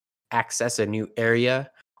to access a new area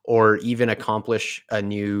or even accomplish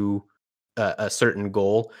a certain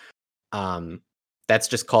goal, that's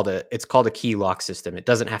just called a key lock system. It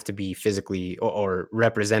doesn't have to be physically or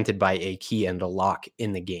represented by a key and a lock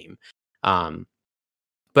in the game.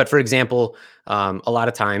 But for example, a lot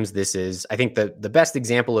of times I think the best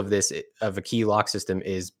example of this, of a key lock system,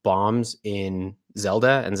 is bombs in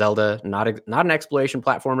Zelda. And Zelda, not an exploration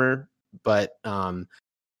platformer, but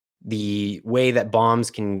the way that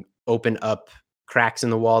bombs can open up cracks in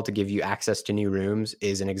the wall to give you access to new rooms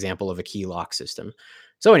is an example of a key lock system.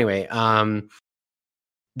 So anyway,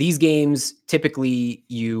 these games, typically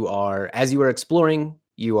as you are exploring,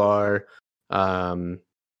 you are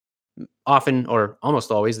often, or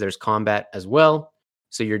almost always, there's combat as well.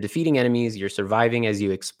 So you're defeating enemies, you're surviving as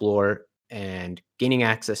you explore and gaining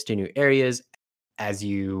access to new areas as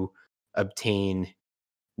you obtain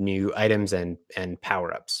new items and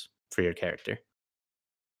power-ups for your character.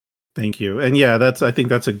 Thank you. And yeah, I think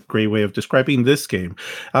that's a great way of describing this game.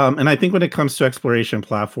 And I think when it comes to exploration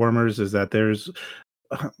platformers, is that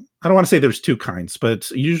I don't want to say there's two kinds,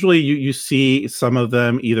 but usually you see some of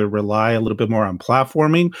them either rely a little bit more on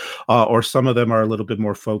platforming, or some of them are a little bit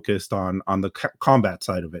more focused on the combat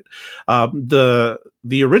side of it.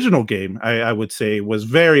 The original game, I would say, was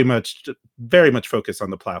very much focused on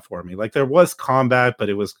the platforming. Like, there was combat, but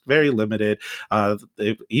it was very limited.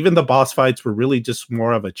 Even the boss fights were really just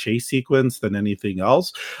more of a chase sequence than anything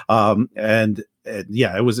else. And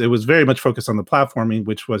yeah, it was very much focused on the platforming,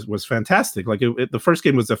 which was fantastic. Like, the first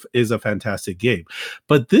game is a fantastic game,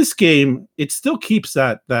 but this game, it still keeps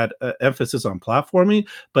that emphasis on platforming,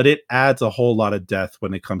 but it adds a whole lot of depth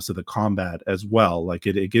when it comes to the combat as well. Like,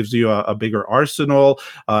 it gives you a bigger arsenal,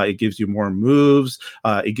 it gives you more moves,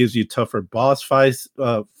 it gives you tougher boss fights,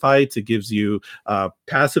 it gives you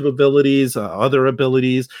passive abilities, other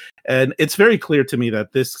abilities. And it's very clear to me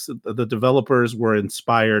that the developers were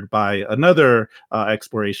inspired by another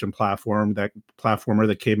exploration platformer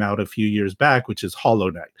that came out a few years back, which is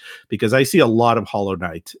Hollow Knight, because I see a lot of Hollow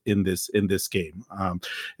Knight in this game.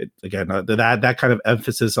 That kind of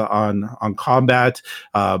emphasis on combat.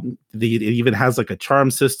 It even has like a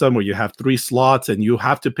charm system where you have 3 slots and you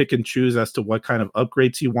have to pick and choose as to what kind of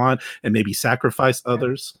upgrades you want, and maybe sacrifice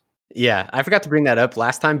others. Yeah, I forgot to bring that up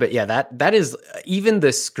last time, but yeah, that is, even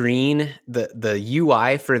the screen, the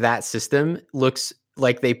UI for that system looks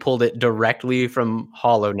like they pulled it directly from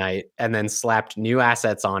Hollow Knight and then slapped new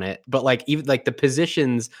assets on it. But like, even like the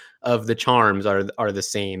positions of the charms are the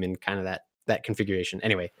same in kind of that configuration.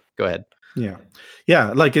 Anyway, go ahead.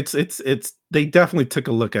 Yeah, like it's they definitely took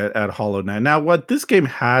a look at Hollow Knight. Now, what this game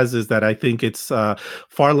has is that I think it's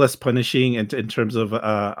far less punishing in terms of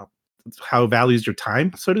how it values your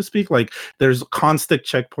time, so to speak. Like, there's constant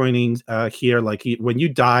checkpointing here. Like, when you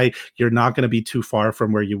die, you're not going to be too far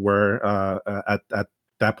from where you were at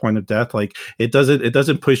that point of death. Like, it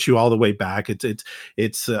doesn't push you all the way back. It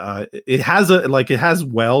has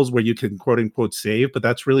wells where you can quote unquote save, but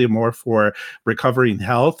that's really more for recovering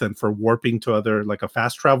health and for warping to other, like a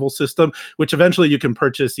fast travel system, which eventually you can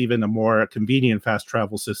purchase even a more convenient fast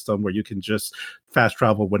travel system where you can just fast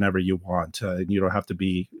travel whenever you want, and you don't have to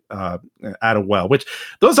be at a well. Which,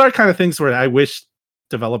 those are kind of things where I wish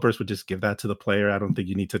developers would just give that to the player. I don't think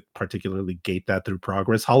you need to particularly gate that through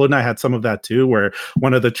progress. Hollow Knight had some of that too, where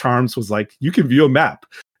one of the charms was like, you can view a map.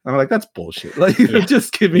 I'm like, that's bullshit. Like,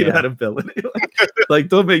 just give me that ability. Like,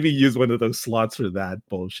 don't make me use one of those slots for that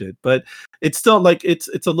bullshit. But it's still like, it's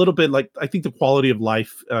a little bit like, I think the quality of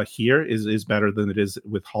life here is better than it is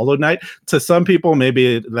with Hollow Knight. To some people,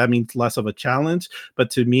 maybe that means less of a challenge, but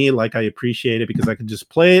to me, like, I appreciate it because I can just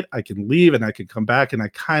play it, I can leave, and I can come back, and I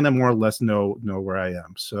kind of more or less know where I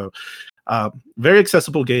am. So very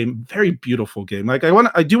accessible game, very beautiful game. Like,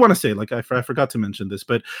 I do want to say, like, I forgot to mention this,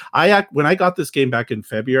 but when I got this game back in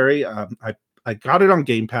February, I got it on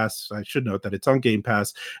Game Pass. I should note that it's on Game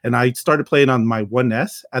Pass, and I started playing on my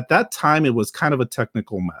 1S. At that time, it was kind of a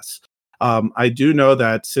technical mess. I do know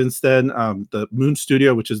that since then, the Moon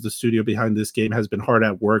Studio, which is the studio behind this game, has been hard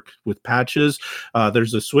at work with patches.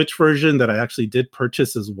 There's a Switch version that I actually did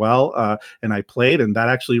purchase as well, and I played, and that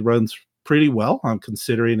actually runs pretty well,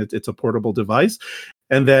 considering it's a portable device.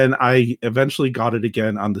 And then I eventually got it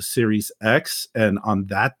again on the Series X, and on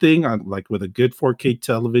that thing, on like with a good 4K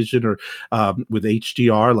television or with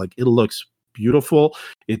HDR, like, it looks beautiful.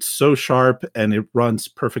 It's so sharp and it runs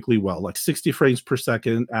perfectly well, like 60 frames per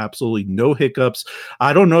second, absolutely no hiccups.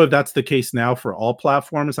 I don't know if that's the case now for all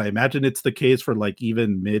platforms. I imagine it's the case for like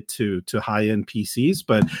even mid to high end PCs,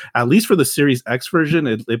 but at least for the Series X version,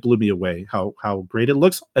 it blew me away how great it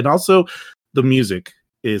looks. And also, the music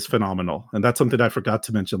is phenomenal, and that's something I forgot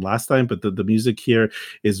to mention last time, but the music here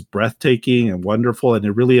is breathtaking and wonderful, and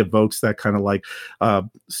it really evokes that kind of like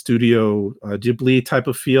Studio Ghibli type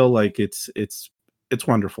of feel. Like, it's It's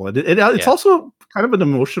wonderful. It's also kind of an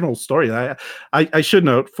emotional story. I should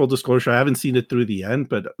note, full disclosure, I haven't seen it through the end,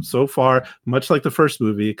 but so far, much like the first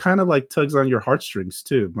movie, it kind of like tugs on your heartstrings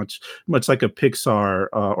too, much like a Pixar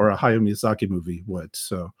or a Hayao Miyazaki movie would.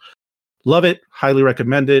 So love it. Highly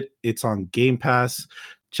recommend it. It's on Game Pass.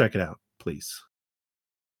 Check it out, please.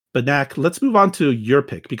 But Nak, let's move on to your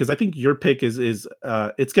pick, because I think your pick is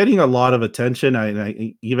it's getting a lot of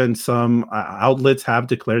attention. Even some outlets have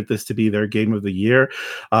declared this to be their game of the year.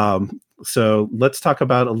 So let's talk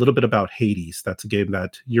about a little bit about Hades. That's a game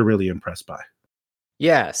that you're really impressed by.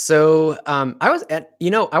 Yeah. So I was at,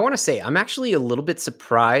 I want to say I'm actually a little bit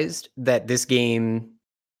surprised that this game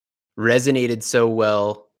resonated so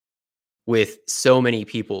well with so many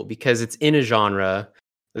people, because it's in a genre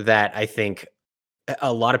that I think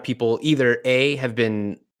a lot of people either A, have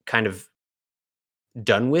been kind of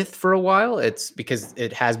done with for a while. It's because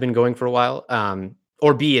it has been going for a while.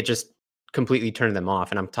 Or B, it just completely turned them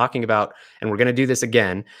off. And I'm talking about, and we're going to do this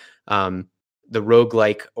again, the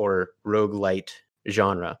roguelike or roguelite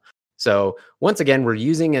genre. So once again, we're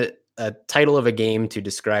using a title of a game to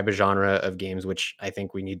describe a genre of games, which I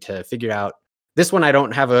think we need to figure out. This one I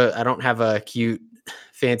don't have a cute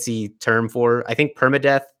fancy term for. I think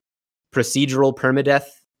procedural permadeath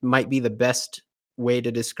might be the best way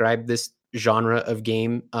to describe this genre of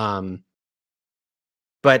game.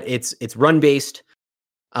 But it's run based.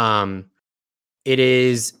 It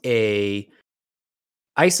is a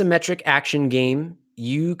isometric action game.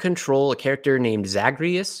 You control a character named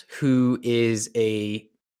Zagreus, who is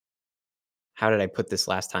how did I put this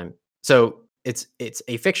last time? So it's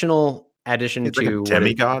a fictional addition He's to like a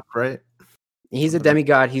demigod, right? He's a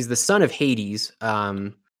demigod. He's the son of Hades.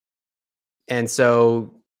 And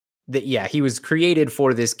so he was created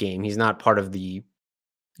for this game. He's not part of the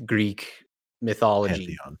Greek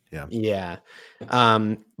mythology. Pantheon, yeah.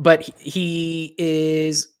 But he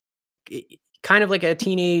is kind of like a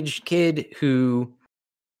teenage kid who,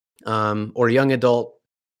 or young adult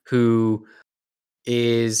who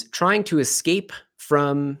is trying to escape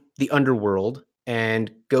from the underworld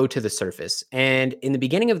and go to the surface. And in the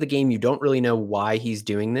beginning of the game, you don't really know why he's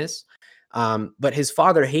doing this. But his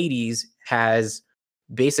father, Hades, has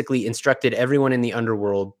basically instructed everyone in the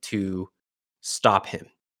underworld to stop him.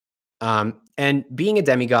 And being a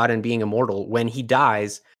demigod and being immortal, when he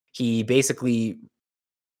dies, he basically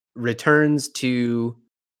returns to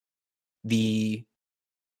the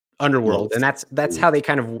underworld. And that's how they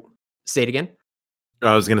kind of say it again.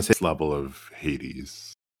 I was going to say level of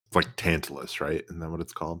Hades. It's like Tantalus, right? Isn't that what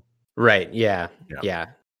it's called? Right. Yeah.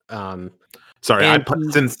 Sorry,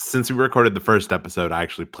 since we recorded the first episode, I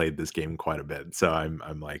actually played this game quite a bit, so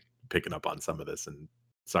I'm like picking up on some of this. And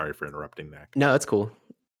sorry for interrupting that. No, it's cool.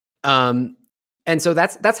 And so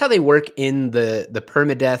that's how they work in the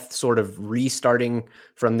permadeath sort of restarting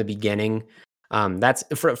from the beginning. That's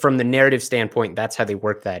from the narrative standpoint. That's how they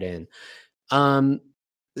work that in.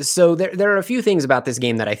 So there are a few things about this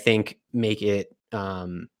game that I think make it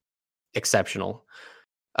exceptional.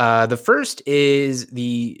 The first is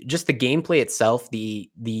the gameplay itself.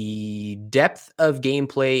 The depth of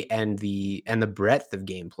gameplay and the breadth of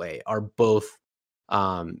gameplay are both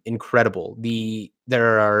incredible.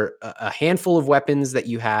 There are a handful of weapons that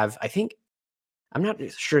you have. I think, I'm not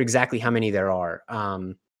sure exactly how many there are.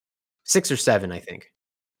 6 or 7, I think.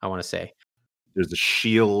 I want to say. There's a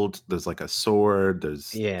shield. There's like a sword.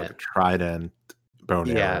 There's like a trident, bow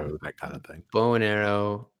and arrow, that kind of thing. Bow and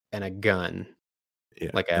arrow and a gun.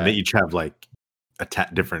 Yeah, and they each have like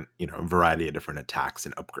different, variety of different attacks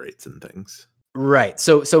and upgrades and things. Right.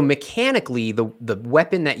 So mechanically, the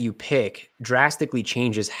weapon that you pick drastically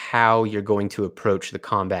changes how you're going to approach the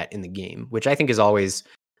combat in the game, which I think is always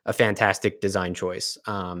a fantastic design choice.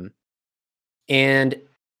 But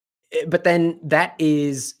then that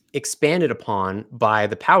is expanded upon by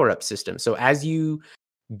the power-up system. So as you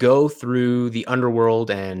go through the underworld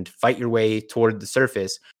and fight your way toward the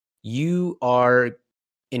surface, you are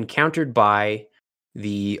encountered by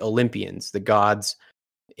the Olympians, the gods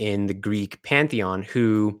in the Greek pantheon,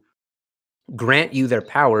 who grant you their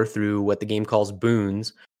power through what the game calls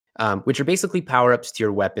boons, which are basically power-ups to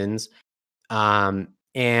your weapons.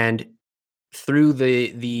 And through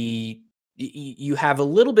you have a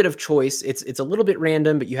little bit of choice. It's a little bit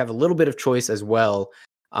random, but you have a little bit of choice as well,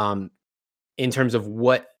 in terms of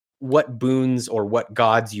what boons or what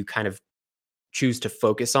gods you kind of choose to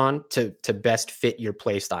focus on to best fit your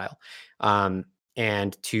play style,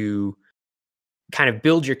 and to kind of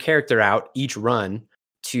build your character out each run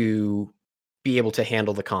to be able to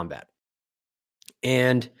handle the combat.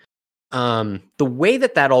 And the way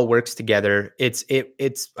that all works together, it's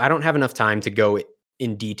I don't have enough time to go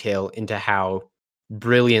in detail into how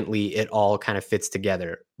brilliantly it all kind of fits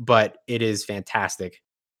together, but it is fantastic.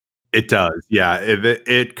 It does. Yeah.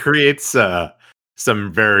 It creates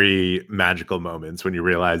some very magical moments when you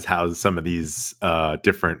realize how some of these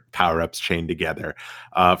different power-ups chain together.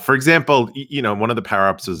 For example, one of the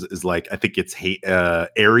power-ups is like, I think it's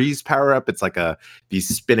Ares power-up. It's like these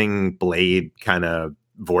spinning blade kind of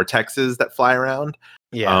vortexes that fly around.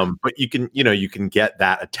 Yeah. But you can get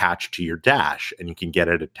that attached to your dash, and you can get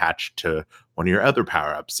it attached to one of your other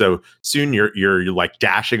power-ups. So soon you're like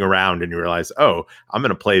dashing around, and you realize, oh, I'm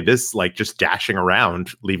gonna play this like just dashing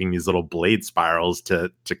around, leaving these little blade spirals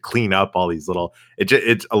to clean up all these little.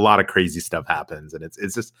 It's a lot of crazy stuff happens, and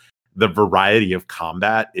it's just the variety of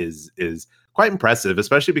combat is quite impressive,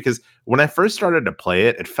 especially because when I first started to play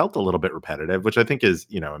it, it felt a little bit repetitive, which I think is,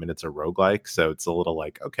 it's a roguelike. So it's a little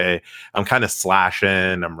like, okay, I'm kind of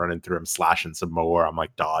slashing, I'm running through, I'm slashing some more, I'm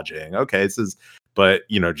like dodging. Okay, but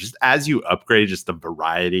just as you upgrade just the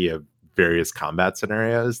variety of various combat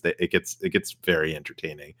scenarios, that it gets very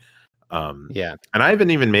entertaining. Yeah. And I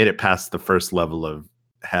haven't even made it past the first level of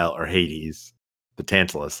Hell or Hades, the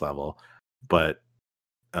Tantalus level, but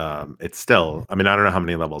it's still, I don't know how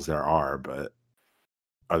many levels there are, but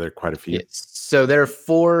are there quite a few? Yes. So there are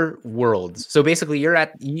 4 worlds. So basically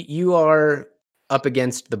you are up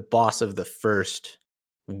against the boss of the first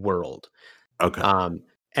world. Okay.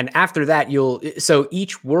 And after that so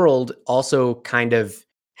each world also kind of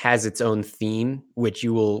has its own theme, which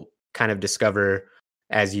you will kind of discover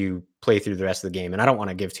as you play through the rest of the game. And I don't want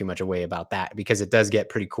to give too much away about that, because it does get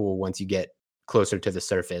pretty cool once you get closer to the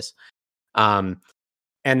surface.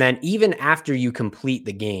 And then even after you complete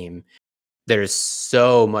the game, there's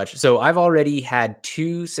so much. So I've already had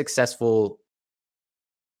 2 successful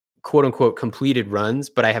quote unquote completed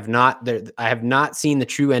runs, but I have not seen the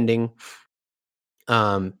true ending.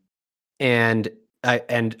 And I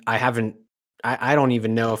don't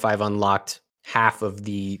even know if I've unlocked half of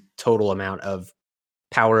the total amount of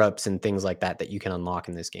power-ups and things like that you can unlock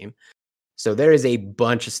in this game. So there is a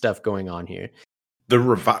bunch of stuff going on here. The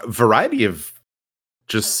variety of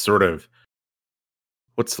just sort of,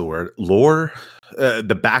 what's the word? Lore,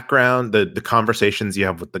 the background, the conversations you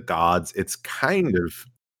have with the gods, it's kind of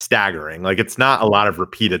staggering. Like, it's not a lot of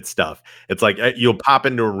repeated stuff. It's like you'll pop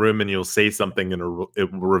into a room and you'll say something, and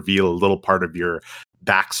it will reveal a little part of your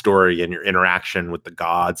backstory and your interaction with the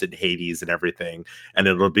gods and Hades and everything. And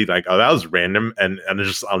it'll be like, oh, that was random, and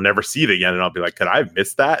I'll never see it again. And I'll be like, could I have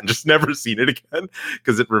missed that and just never seen it again?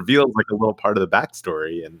 Because it reveals like a little part of the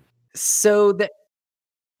backstory. And so the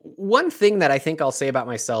one thing that I think I'll say about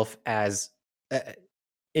myself as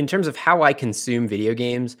in terms of how I consume video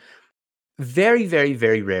games, very, very,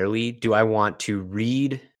 very rarely do I want to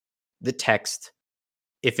read the text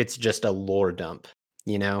if it's just a lore dump,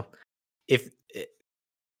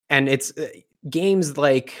 and it's games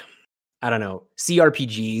like, I don't know,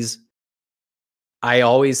 CRPGs. I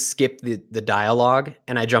always skip the dialogue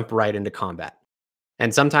and I jump right into combat.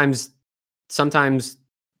 And sometimes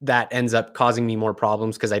that ends up causing me more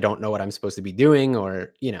problems because I don't know what I'm supposed to be doing,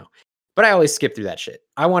 or, but I always skip through that shit.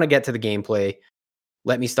 I want to get to the gameplay.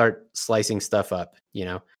 Let me start slicing stuff up,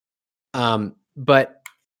 But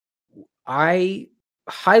I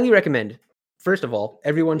highly recommend, first of all,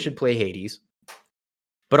 everyone should play Hades,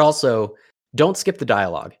 but also don't skip the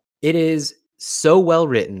dialogue. It is so well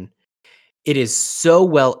written. It is so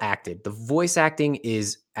well acted. The voice acting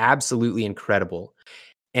is absolutely incredible.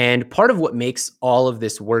 And part of what makes all of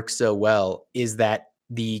this work so well is that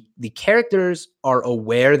the characters are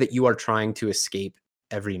aware that you are trying to escape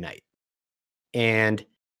every night. And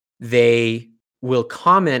they will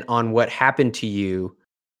comment on what happened to you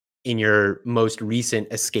in your most recent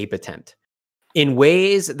escape attempt in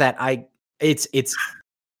ways that it's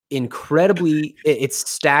incredibly, it's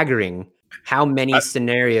staggering how many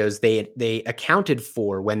scenarios they accounted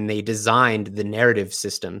for when they designed the narrative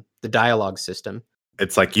system, the dialogue system.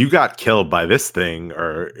 It's like, you got killed by this thing,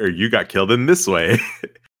 or you got killed in this way.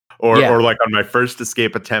 Or like on my first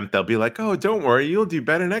escape attempt, they'll be like, oh, don't worry, you'll do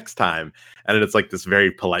better next time. And it's like this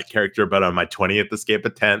very polite character. But on my 20th escape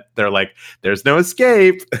attempt, they're like, there's no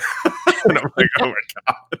escape. And I'm like, oh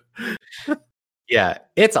my God. Yeah,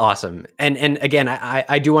 it's awesome. And again,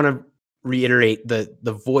 I do want to reiterate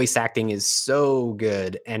the voice acting is so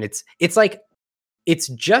good. And it's like, it's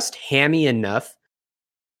just hammy enough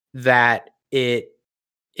that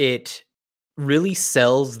it really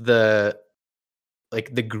sells the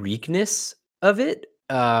Greekness of it.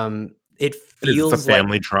 It feels it's a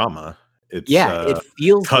family like drama. It's it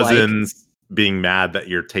feels cousins being mad that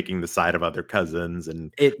you're taking the side of other cousins,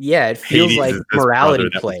 and it feels Hades like is this morality brother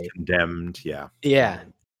that was play. condemned. Yeah, Yeah,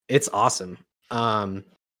 it's awesome.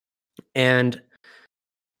 And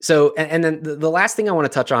So, and then the last thing I want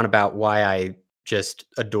to touch on about why I just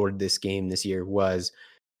adored this game this year was,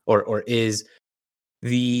 or is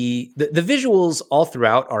the visuals all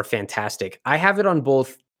throughout are fantastic. I have it on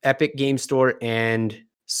both Epic Game Store and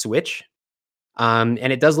Switch, and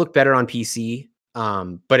it does look better on PC.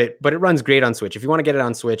 But it runs great on Switch. If you want to get it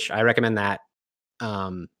on Switch, I recommend that.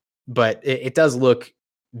 But it does look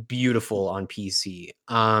beautiful on PC.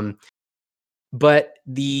 But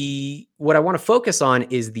what I want to focus on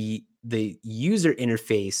is the user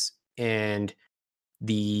interface and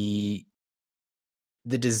the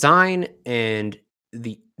design and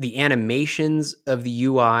the animations of the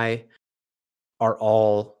UI are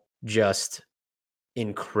all just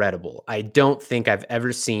incredible. I don't think I've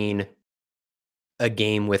ever seen a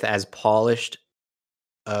game with as polished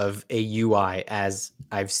of a UI as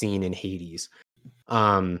I've seen in Hades.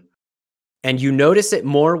 And you notice it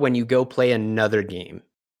more when you go play another game.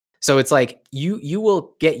 So it's like you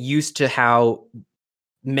will get used to how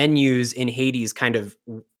menus in Hades kind of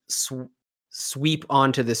sweep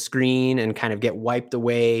onto the screen and kind of get wiped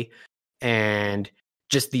away, and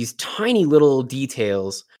just these tiny little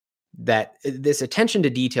details, that this attention to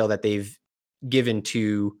detail that they've given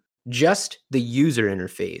to just the user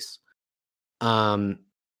interface.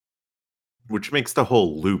 Which makes the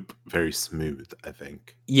whole loop very smooth, I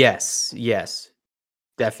think. Yes,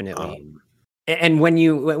 definitely. And when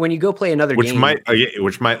you go play another which game,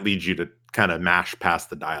 might lead you to kind of mash past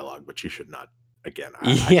the dialogue, but you should not. Again,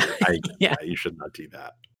 you should not do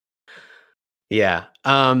that. Yeah.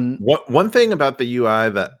 One thing about the UI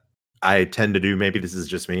that I tend to do, maybe this is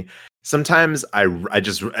just me, sometimes I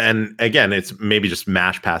just, and again, it's maybe just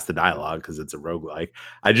mash past the dialogue because it's a roguelike.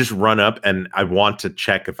 I just run up and I want to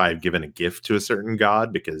check if I've given a gift to a certain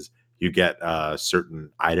god, because you get certain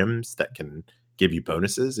items that can give you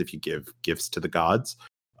bonuses if you give gifts to the gods.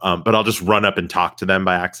 But I'll just run up and talk to them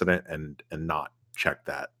by accident and not check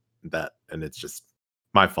that, and it's just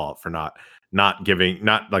my fault for not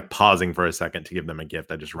like pausing for a second to give them a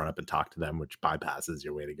gift. I just run up and talk to them, which bypasses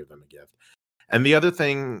your way to give them a gift. And the other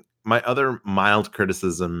thing, my other mild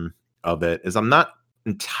criticism of it is I'm not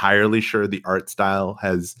entirely sure the art style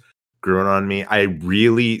has grown on me.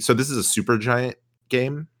 So this is a Supergiant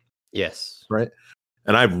game. Yes. Right.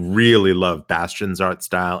 And I really loved Bastion's art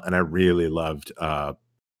style, and I really loved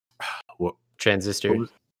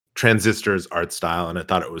Transistor's art style, and I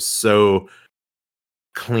thought it was so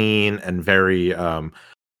clean and very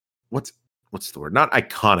what's the word? Not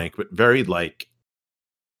iconic, but very like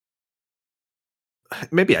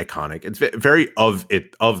maybe iconic. It's very of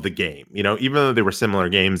the game. You know, even though they were similar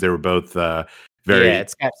games, they were both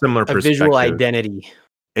it's got similar a visual identity.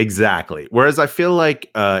 Exactly. Whereas I feel like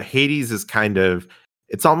Hades is kind of,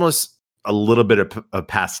 it's almost a little bit of a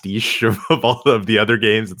pastiche of all of the other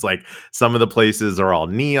games. It's like some of the places are all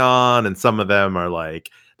neon, and some of them are like,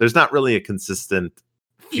 there's not really a consistent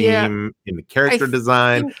theme in the character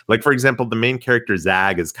design. Like, for example, the main character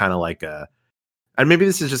Zag is kind of like and maybe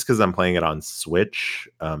this is just because I'm playing it on Switch,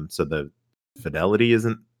 so the fidelity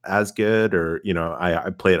isn't as good, or I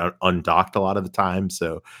play it undocked a lot of the time.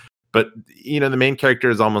 So, but the main character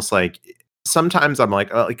is almost like, sometimes I'm like,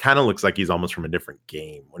 oh, it kind of looks like he's almost from a different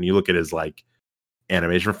game when you look at his like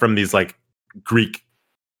animation from these like Greek,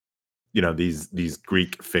 these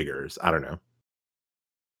Greek figures. I don't know.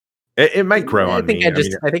 It might grow on me.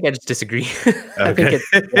 I think I just disagree. Okay.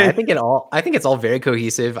 I think it's all very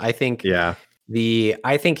cohesive. I think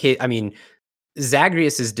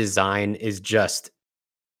Zagreus's design is just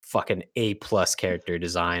fucking A+ character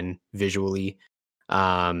design visually.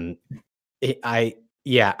 I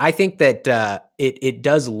think that it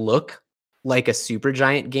does look like a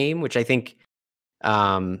Supergiant game, which I think,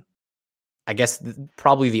 I guess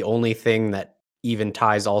probably the only thing that even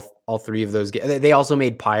ties all three of those games. They also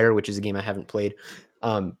made Pyre, which is a game I haven't played.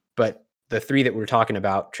 But the three that we're talking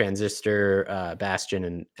about, Transistor,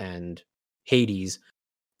 Bastion, and Hades,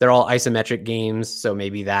 they're all isometric games. So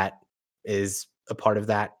maybe that is a part of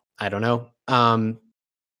that. I don't know.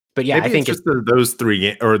 But yeah, maybe I think it's just those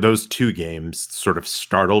those two games sort of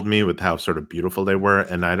startled me with how sort of beautiful they were,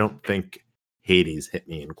 and I don't think Hades hit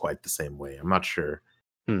me in quite the same way. I'm not sure.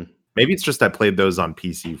 Maybe it's just I played those on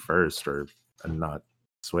PC first, and not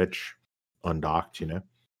Switch undocked.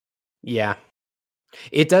 Yeah,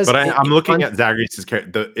 it does. But I'm looking at Zagreus's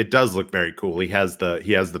character. It does look very cool. He has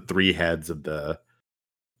the three heads of the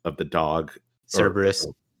dog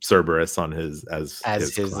Cerberus on his as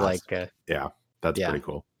his class. That's pretty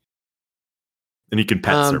cool. And you can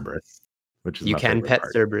pet Cerberus, which is you can pet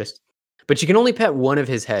part. Cerberus, but you can only pet one of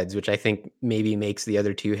his heads, which I think maybe makes the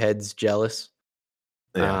other two heads jealous.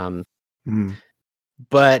 Yeah.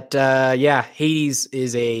 But yeah, Hades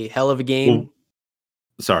is a hell of a game. Well,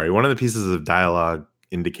 sorry, one of the pieces of dialogue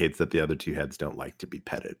indicates that the other two heads don't like to be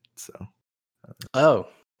petted. So Oh,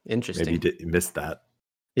 interesting. maybe you missed that.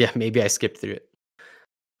 Yeah, maybe I skipped through it.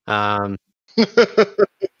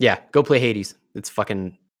 Yeah, go play Hades. It's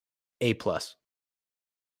fucking A+.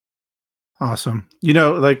 Awesome. You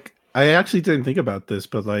know, like I actually didn't think about this,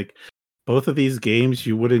 but like both of these games,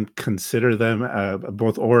 you wouldn't consider them,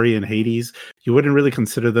 both Ori and Hades, you wouldn't really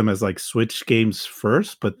consider them as like Switch games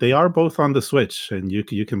first, but they are both on the Switch, and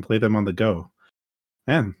you can play them on the go.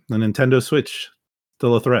 And the Nintendo Switch,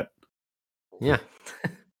 still a threat. Yeah.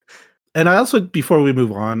 And I also, before we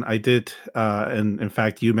move on, I did, and in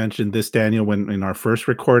fact, you mentioned this, Daniel, when in our first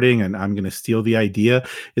recording, and I'm going to steal the idea,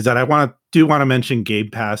 is that I do want to mention Game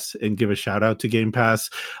Pass and give a shout out to Game Pass.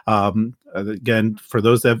 Again, for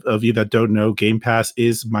those of you that don't know, Game Pass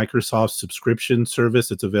is Microsoft's subscription service.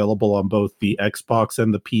 It's available on both the Xbox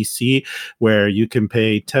and the PC, where you can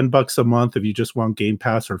pay $10 a month if you just want Game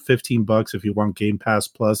Pass, or $15 if you want Game Pass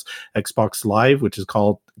plus Xbox Live, which is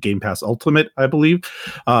called Game Pass Ultimate, I believe.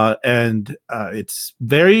 And it's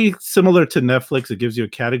very similar to Netflix. It gives you a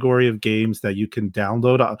category of games that you can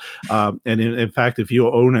download. And in fact, if you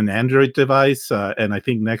own an Android device, and I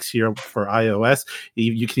think next year for iOS,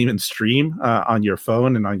 you can even stream on your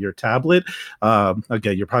phone and on your tablet.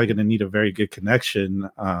 Again, you're probably going to need a very good connection.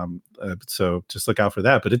 So just look out for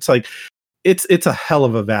that. But it's like, it's a hell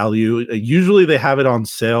of a value. Usually they have it on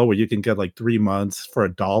sale where you can get like 3 months for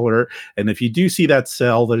 $1. And if you do see that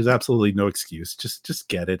sale, there's absolutely no excuse. Just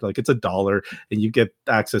get it. Like, it's $1 and you get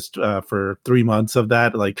access for 3 months of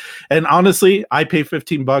that. Like, and honestly, I pay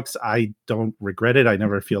 $15. I don't regret it. I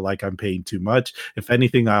never feel like I'm paying too much. If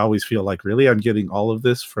anything, I always feel like really I'm getting all of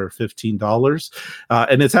this for $15.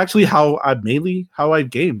 And it's actually how I've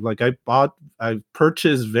gamed. Like, I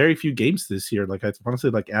purchased very few games this year. Like, I want to say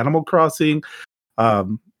like Animal Crossing.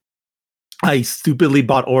 I stupidly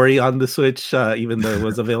bought Ori on the Switch, even though it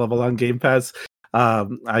was available on Game Pass.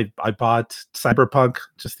 I bought Cyberpunk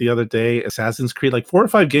just the other day, Assassin's Creed, like 4 or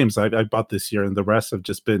 5 games I bought this year, and the rest have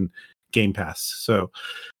just been Game Pass. So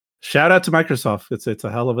shout out to Microsoft. It's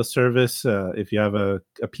a hell of a service. If you have a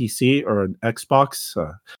PC or an Xbox,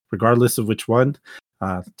 regardless of which one,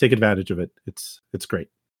 take advantage of it. It's great.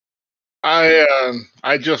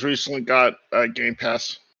 I just recently got Game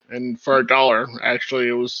Pass, and for $1, actually,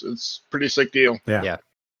 it's pretty sick deal. Yeah.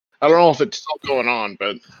 I don't know if it's still going on,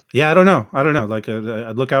 but yeah, I don't know. Like,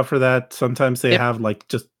 look out for that. Sometimes they have like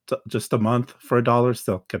just a month for $1.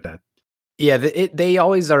 Still get that. Yeah, they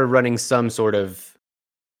always are running some sort of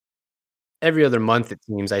every other month. It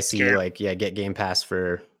seems I see get Game Pass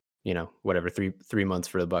for whatever 3 months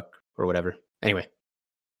for $1 or whatever. Anyway.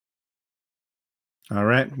 All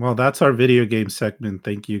right. Well, that's our video game segment.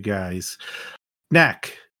 Thank you, guys.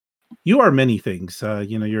 Knack, you are many things.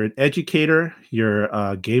 You're an educator, you're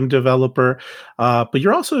a game developer, but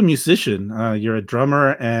you're also a musician. You're a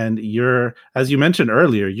drummer, and you're, as you mentioned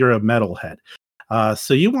earlier, you're a metalhead.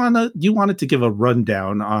 So you wanted to give a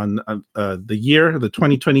rundown on the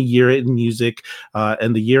 2020 year in music,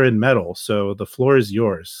 and the year in metal. So the floor is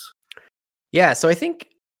yours. Yeah. So I think,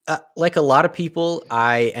 like a lot of people,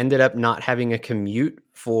 I ended up not having a commute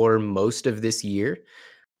for most of this year.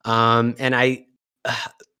 And I,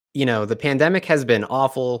 the pandemic has been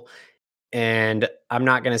awful, and I'm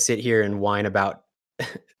not going to sit here and whine about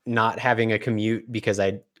not having a commute because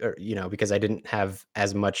I didn't have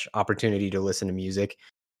as much opportunity to listen to music.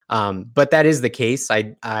 But that is the case.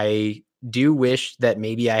 I do wish that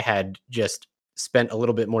maybe I had just spent a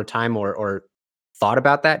little bit more time or thought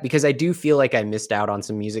about that, because I do feel like I missed out on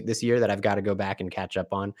some music this year that I've got to go back and catch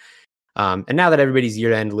up on. And now that everybody's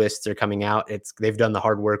year-end lists are coming out, they've done the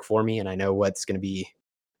hard work for me, and I know what's going to be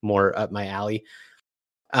more up my alley.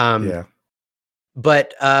 Yeah.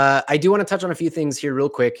 But I do want to touch on a few things here real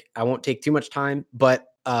quick. I won't take too much time, but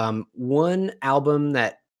one album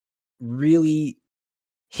that really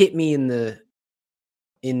hit me in the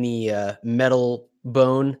metal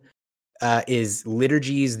bone is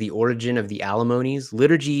Liturgy's The Origin of the Alimonies.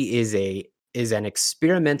 Liturgy is an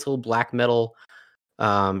experimental black metal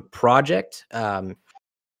project.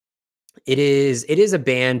 It is a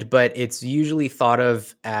band, but it's usually thought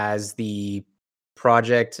of as the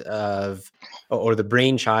project of, or the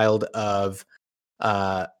brainchild of,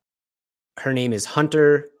 her name is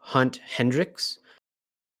Hunter Hunt Hendricks.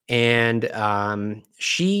 And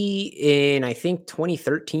she, in I think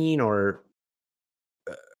 2013 or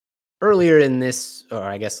earlier in this, or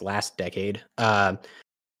I guess last decade,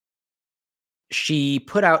 she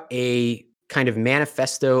put out a kind of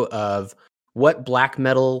manifesto of what black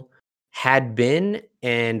metal had been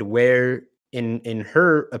and where in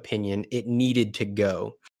her opinion, it needed to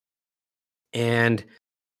go. And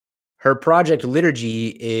her project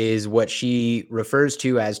Liturgy is what she refers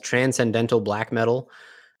to as transcendental black metal.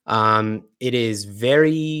 It is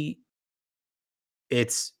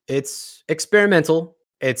it's experimental.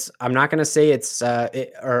 I'm not going to say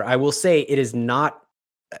or I will say it is not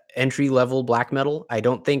entry level black metal. I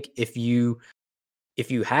don't think if you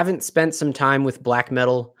haven't spent some time with black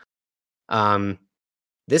metal,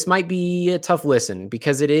 this might be a tough listen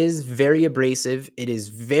because it is very abrasive. It is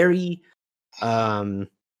very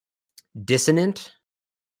dissonant.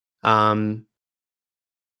 And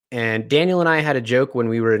Daniel and I had a joke when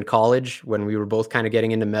we were in college, when we were both kind of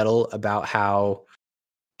getting into metal, about how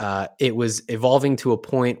it was evolving to a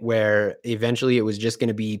point where eventually it was just going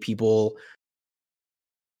to be people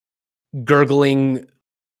gurgling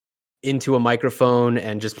into a microphone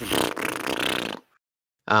and just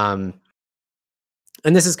and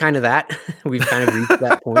this is kind of that. We've kind of reached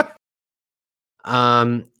that point.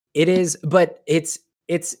 It is, but it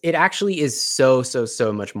actually is so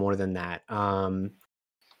much more than that.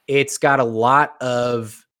 It's got a lot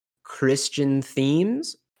of Christian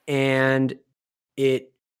themes, and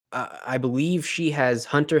I believe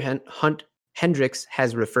Hunt Hendricks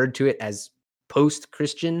has referred to it as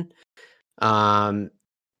post-Christian.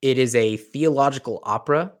 It is a theological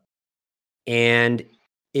opera, and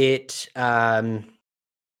it does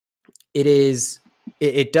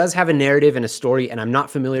have a narrative and a story, and I'm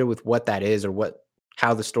not familiar with what that is or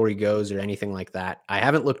how the story goes or anything like that. I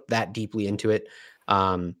haven't looked that deeply into it.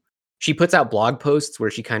 She puts out blog posts where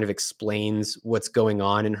she kind of explains what's going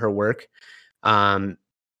on in her work. And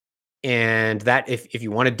that if you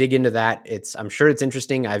want to dig into that, I'm sure it's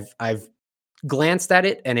interesting. I've glanced at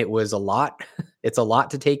it and it was a lot. It's a lot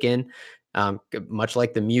to take in, much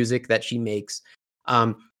like the music that she makes.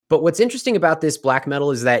 But what's interesting about this black metal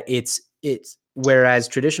is that it's whereas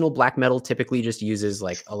traditional black metal typically just uses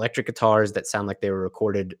like electric guitars that sound like they were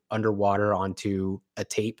recorded underwater onto a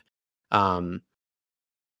tape, and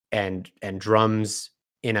drums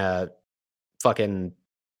in a fucking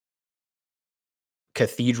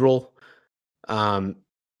cathedral.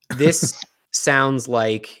 This sounds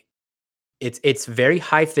like it's very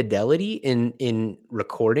high fidelity in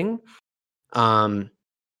recording, but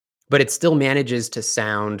it still manages to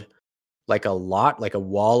sound like a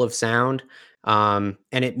wall of sound, and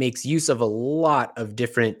it makes use of a lot of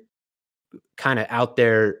different kind of out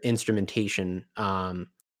there instrumentation.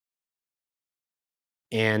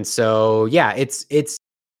 And so yeah, it's give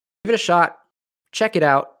it a shot, check it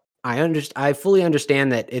out. I fully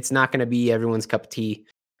understand that it's not going to be everyone's cup of tea,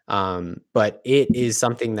 but it is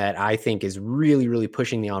something that I think is really, really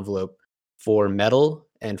pushing the envelope for metal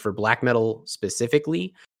and for black metal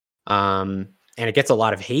specifically. And it gets a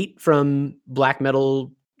lot of hate from black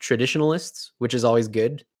metal traditionalists, which is always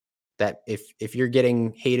good. That if you're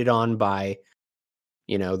getting hated on by,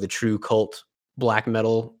 the true cult black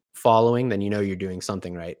metal following, then you're doing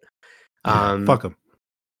something right. Fuck them.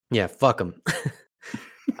 Yeah, fuck them.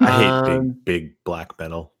 I hate big black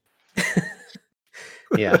metal.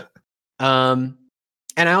 Yeah. And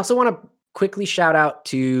I also want to quickly shout out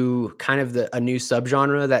to kind of a new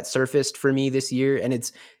subgenre that surfaced for me this year. And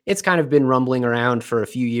it's kind of been rumbling around for a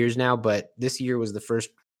few years now, but this year was the first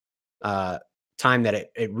time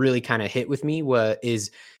that it really kind of hit with me. So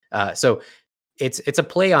it's a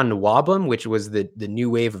play on Nwabum, which was the new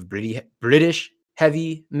wave of British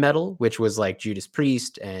heavy metal, which was like Judas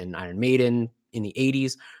Priest and Iron Maiden in the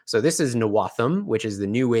 80s. So this is Nwathum, which is the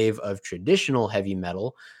new wave of traditional heavy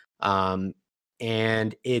metal. And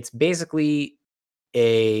it's basically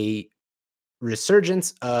a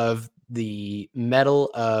resurgence of the metal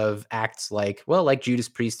of acts like Judas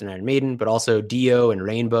Priest and Iron Maiden, but also Dio and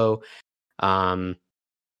Rainbow. And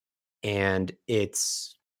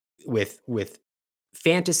it's with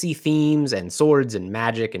fantasy themes and swords and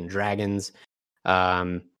magic and dragons.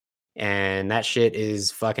 And that shit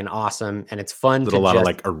is fucking awesome, and it's fun. There's a lot of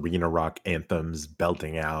like arena rock anthems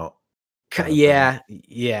belting out. Yeah.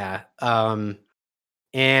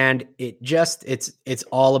 And it's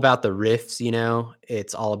all about the riffs,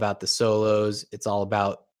 it's all about the solos, it's all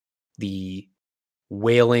about the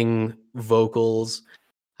wailing vocals.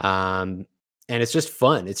 And it's just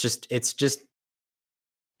fun. It's just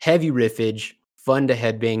heavy riffage, fun to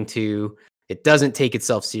headbang to. It doesn't take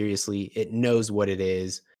itself seriously. It knows what it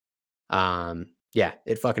is. Yeah,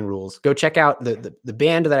 it fucking rules. Go check out the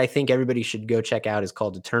band that I think everybody should go check out is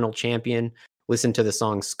called Eternal Champion. Listen to the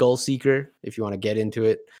song Skull Seeker if you want to get into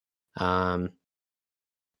it. And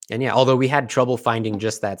yeah, although we had trouble finding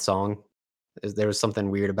just that song, there was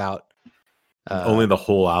something weird about. Only the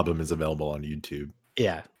whole album is available on YouTube.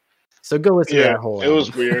 Yeah. So go listen to Yeah, that whole it album.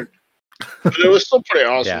 was weird, but it was still pretty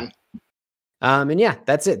awesome. And yeah,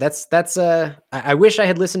 that's it. That's I wish I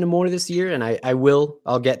had listened to more this year, and I will.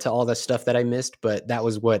 I'll get to all the stuff that I missed, but that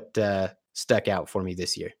was what stuck out for me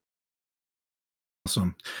this year.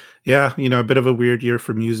 Awesome. Yeah, a bit of a weird year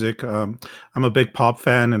for music. I'm a big pop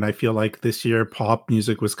fan, and I feel like this year pop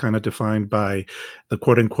music was kind of defined by the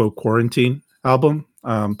quote unquote quarantine album.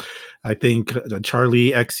 I think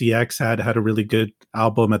Charlie XCX had a really good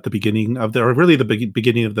album at the beginning of or really the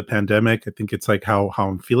beginning of the pandemic. I think it's like how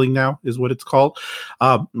I'm feeling now is what it's called.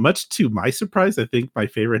 Much to my surprise, I think my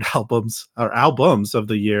favorite albums of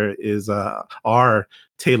the year are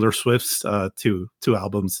Taylor Swift's two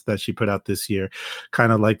albums that she put out this year,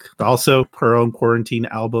 kind of like also her own quarantine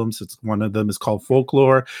albums. It's one of them is called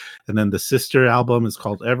Folklore, and then the sister album is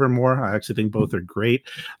called Evermore. I actually think both are great.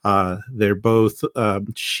 They're both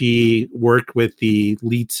she worked with the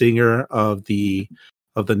lead singer of the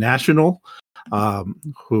National,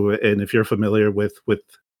 who, and if you're familiar with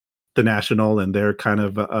the National and their kind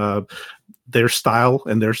of their style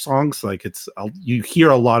and their songs, like you hear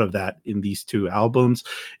a lot of that in these two albums.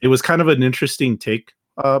 It was kind of an interesting take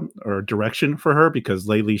or direction for her, because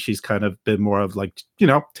lately she's kind of been more of like,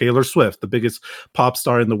 Taylor Swift, the biggest pop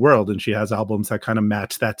star in the world, and she has albums that kind of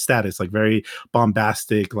match that status, like very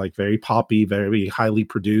bombastic, like very poppy, very highly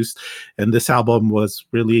produced. And this album was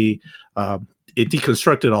really it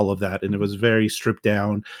deconstructed all of that, and it was very stripped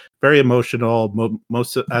down, very emotional.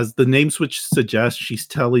 Most as the name switch suggests, she's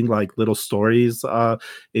telling like little stories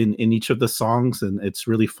in each of the songs, and it's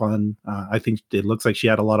really fun. I think it looks like she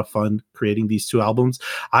had a lot of fun creating these two albums.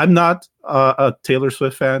 I'm not a Taylor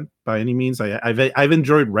Swift fan by any means. I've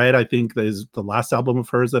enjoyed Red. I think that is the last album of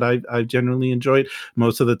hers that I've generally enjoyed.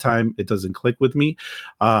 Most of the time, it doesn't click with me.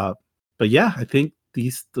 But yeah, I think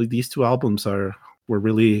these two albums were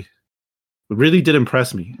really did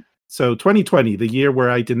impress me. So 2020, the year where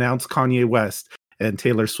I denounced Kanye West and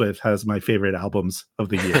Taylor Swift, has my favorite albums of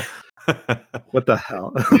the year. What the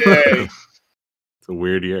hell? Yay. It's a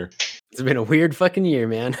weird year. It's been a weird fucking year,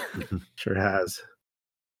 man. Sure has.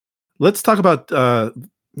 Let's talk about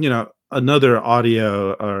another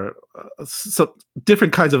audio or some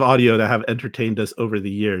different kinds of audio that have entertained us over the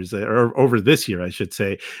years, or over this year, I should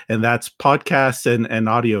say, and that's podcasts and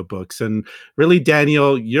audiobooks. And really,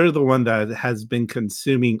 Daniel, you're the one that has been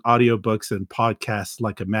consuming audiobooks and podcasts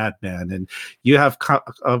like a madman, and you have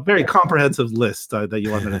a very comprehensive list that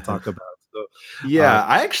you wanted to talk about. So, yeah,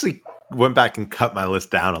 I actually went back and cut my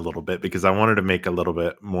list down a little bit because I wanted to make a little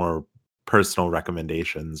bit more personal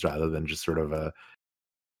recommendations rather than just sort of a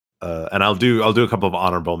and I'll do a couple of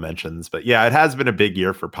honorable mentions. But yeah, it has been a big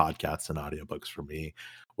year for podcasts and audiobooks for me.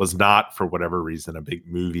 Was not, for whatever reason, a big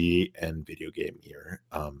movie and video game year.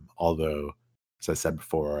 Although, as I said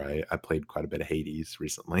before, I played quite a bit of Hades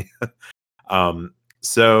recently.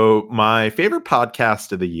 So my favorite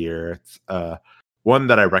podcast of the year, one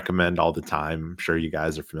that I recommend all the time. I'm sure you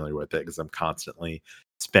guys are familiar with it because I'm constantly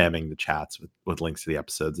spamming the chats with links to the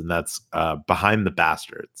episodes, and that's Behind the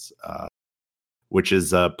Bastards, which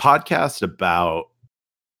is a podcast about.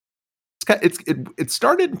 It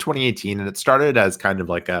started in 2018, and it started as kind of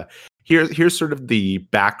like here's sort of the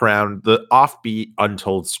background, the offbeat,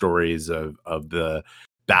 untold stories of the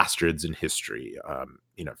bastards in history.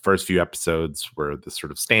 First few episodes were the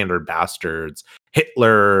sort of standard bastards: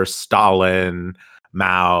 Hitler, Stalin,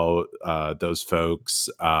 Mao, those folks.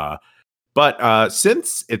 But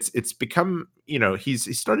since it's become,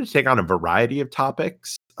 he's started to take on a variety of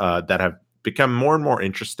topics that have become more and more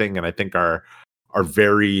interesting, and I think are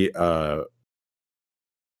very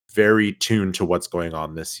very tuned to what's going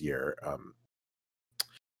on this year.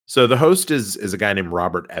 So the host is a guy named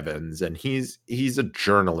Robert Evans, and he's a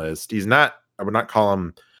journalist. I would not call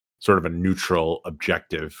him sort of a neutral,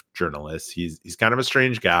 objective journalist. He's kind of a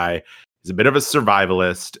strange guy. He's a bit of a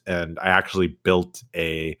survivalist, and I actually built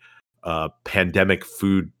a pandemic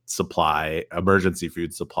emergency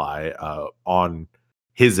food supply on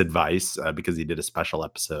his advice because he did a special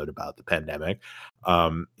episode about the pandemic.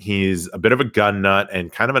 He's a bit of a gun nut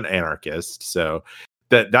and kind of an anarchist, so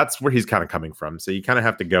that's where he's kind of coming from. So you kind of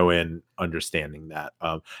have to go in understanding that.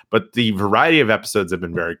 But the variety of episodes have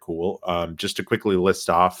been very cool. Just to quickly list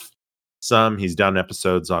off some, he's done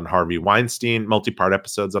episodes on Harvey Weinstein, multi-part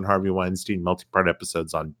episodes on Harvey Weinstein, multi-part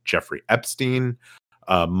episodes on Jeffrey Epstein,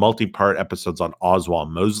 multi-part episodes on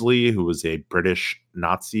Oswald Mosley, who was a British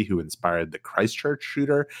Nazi who inspired the Christchurch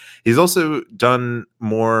shooter. He's also done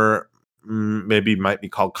more, maybe might be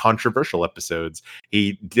called controversial episodes.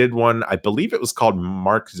 He did one, I believe it was called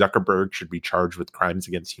Mark Zuckerberg Should Be Charged with Crimes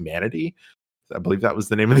Against Humanity. I believe that was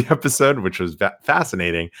the name of the episode, which was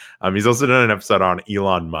fascinating. He's also done an episode on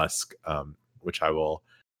Elon Musk, which I will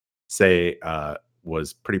say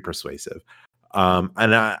was pretty persuasive.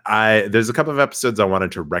 And I there's a couple of episodes I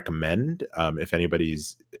wanted to recommend if anybody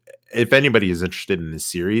is interested in this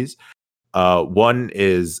series. One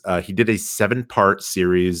is he did a 7-part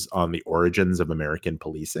series on the origins of American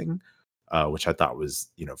policing, which I thought was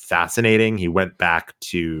fascinating. He went back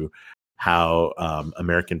to how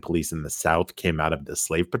American police in the South came out of the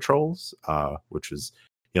slave patrols, which was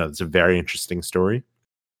it's a very interesting story.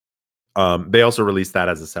 They also released that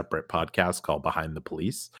as a separate podcast called Behind the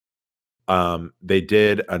Police. They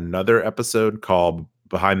did another episode called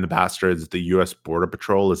Behind the Bastards, the U.S. Border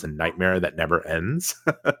Patrol is a Nightmare That Never Ends,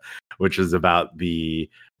 which is about the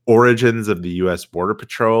origins of the U.S. Border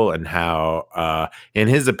Patrol and how, in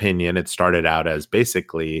his opinion, it started out as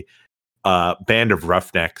basically a band of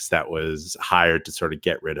roughnecks that was hired to sort of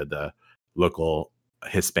get rid of the local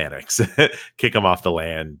Hispanics, kick them off the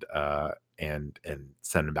land, and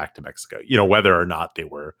send them back to Mexico. Whether or not they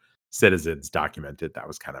were citizens documented, that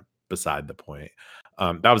was kind of beside the point.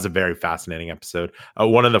 That was a very fascinating episode.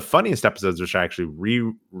 One of the funniest episodes, which I actually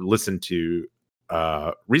re-listened to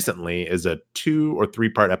recently, is a 2 or 3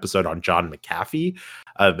 part episode on John McAfee,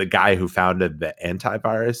 the guy who founded the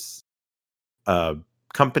antivirus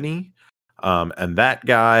company. And that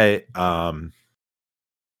guy,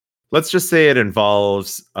 let's just say it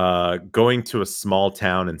involves going to a small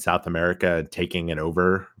town in South America and taking it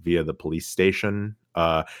over via the police station.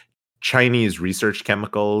 Chinese research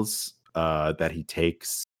chemicals that he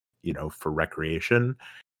takes, for recreation.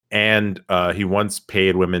 And he once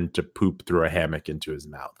paid women to poop through a hammock into his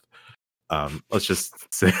mouth. Let's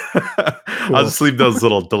just say, I'll just leave those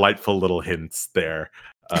little delightful little hints there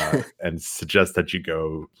and suggest that you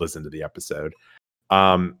go listen to the episode.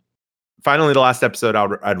 Finally, the last episode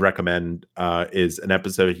I'd recommend is an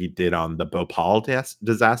episode he did on the Bhopal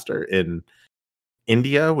disaster in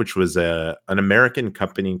India, which was an American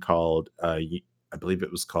company called, I believe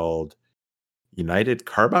it was called United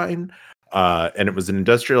Carbine. And it was an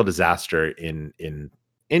industrial disaster in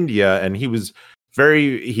India. And he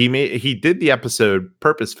did the episode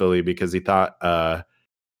purposefully because he thought,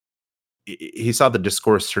 he saw the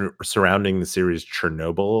discourse surrounding the series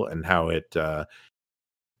Chernobyl and how it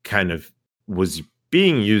kind of was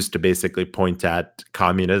being used to basically point at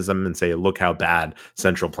communism and say, look how bad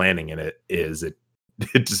central planning in it is. It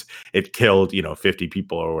killed 50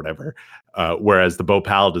 people or whatever, whereas the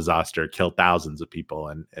Bhopal disaster killed thousands of people,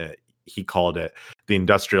 and he called it the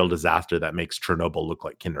industrial disaster that makes Chernobyl look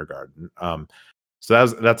like kindergarten. So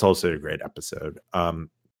that's also a great episode.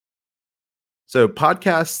 So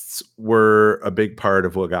podcasts were a big part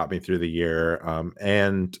of what got me through the year,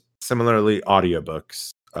 and similarly, audiobooks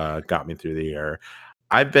got me through the year.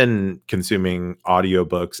 I've been consuming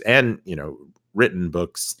audiobooks and written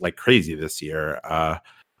books like crazy this year.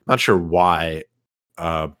 Not sure why,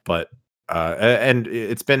 but and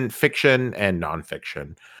it's been fiction and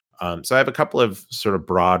nonfiction. So I have a couple of sort of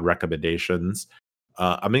broad recommendations.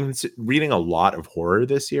 I've been reading a lot of horror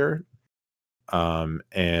this year,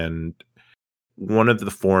 and one of the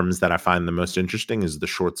forms that I find the most interesting is the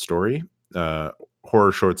short story,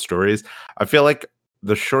 horror short stories. I feel like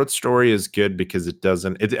the short story is good because it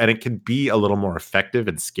can be a little more effective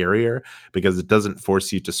and scarier because it doesn't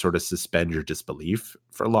force you to sort of suspend your disbelief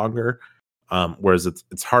for longer. Whereas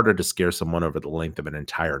it's harder to scare someone over the length of an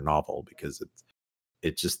entire novel because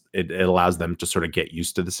it allows them to sort of get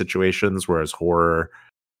used to the situations. Whereas horror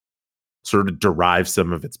sort of derives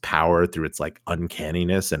some of its power through its like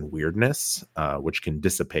uncanniness and weirdness, which can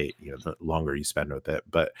dissipate the longer you spend with it.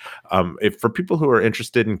 But if for people who are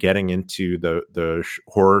interested in getting into the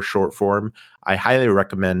horror short form, I highly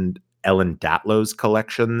recommend Ellen Datlow's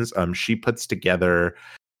collections. She puts together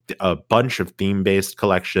a bunch of theme-based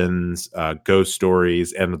collections, ghost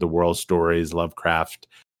stories, end of the world stories, Lovecraft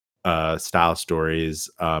style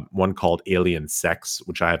stories. One called Alien Sex,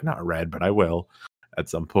 which I have not read, but I will at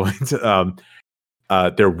some point.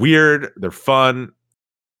 They're weird, they're fun.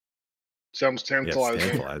 Sounds tantalizing.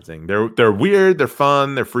 Yes, tantalizing. They're weird, they're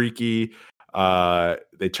fun, they're freaky.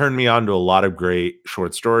 They turned me on to a lot of great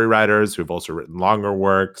short story writers who've also written longer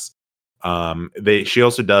works. She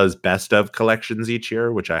also does best of collections each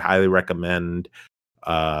year, which I highly recommend.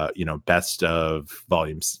 Best of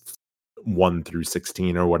volumes 1 through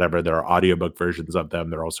 16 or whatever. There are audiobook versions of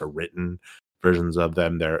them. There are also written versions of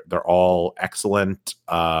them. They're all excellent.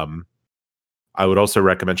 I would also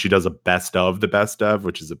recommend, she does a best of the best of,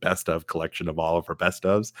 which is a best of collection of all of her best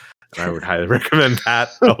ofs. And I would highly recommend that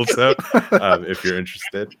also, if you're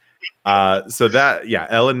interested.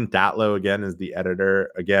 Ellen Datlow again is the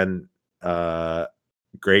editor. Again,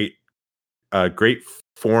 great great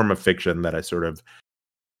form of fiction that I sort of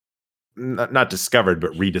not discovered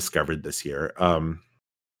but rediscovered this year.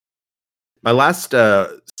 My last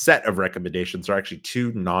set of recommendations are actually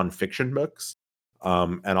 2 nonfiction books.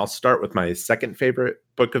 And I'll start with my second favorite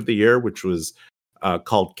book of the year, which was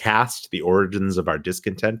called Caste: The Origins of Our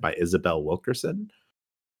Discontent by Isabel Wilkerson.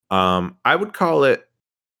 I would call it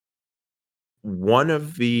one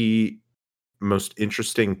of the most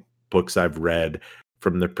interesting books I've read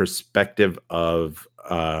from the perspective of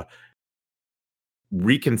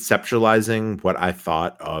reconceptualizing what I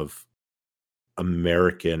thought of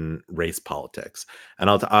American race politics, and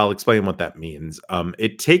I'll explain what that means.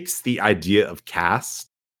 It takes the idea of caste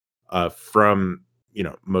from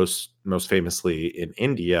most famously in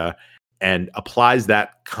India, and applies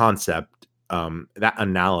that concept, that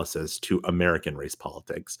analysis to American race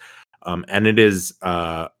politics, and it is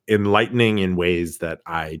enlightening in ways that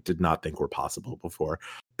I did not think were possible before.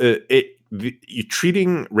 You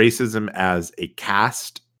treating racism as a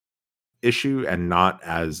caste issue and not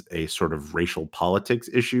as a sort of racial politics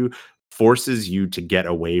issue forces you to get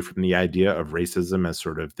away from the idea of racism as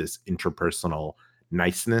sort of this interpersonal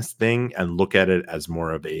niceness thing and look at it as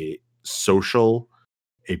more of a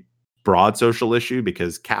broad social issue,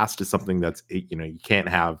 because caste is something that's, you can't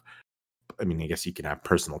have. I mean, I guess you can have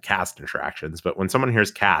personal caste interactions, but when someone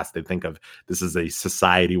hears caste, they think of this as a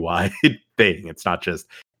society-wide thing. It's not just,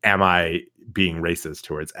 am I being racist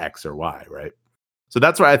towards X or Y, right? So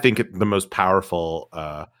that's why I think the most powerful,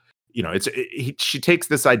 she takes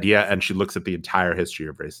this idea and she looks at the entire history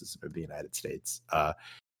of racism in the United States.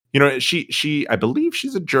 She I believe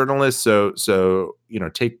she's a journalist, so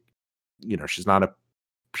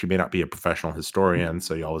she may not be a professional historian,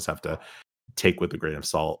 so you always have to take with a grain of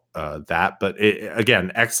salt that. But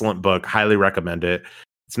again, excellent book, highly recommend it.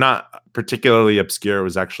 It's not particularly obscure. It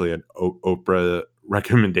was actually an Oprah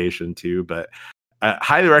recommendation too, but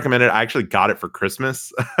highly recommend it. I actually got it for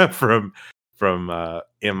Christmas from my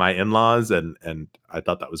in-laws, and I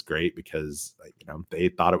thought that was great because they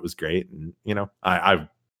thought it was great, and I'm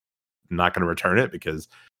not going to return it because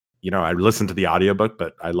I listened to the audiobook,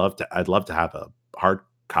 but I'd love to have a hard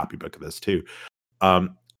copy book of this too.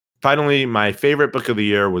 Finally, my favorite book of the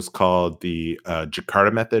year was called The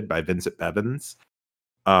Jakarta Method by Vincent Bevins.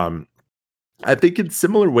 I think in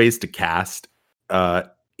similar ways to Caste,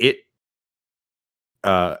 it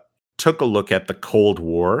took a look at the Cold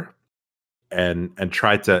War and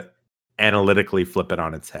tried to analytically flip it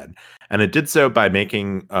on its head. And it did so by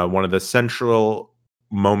making one of the central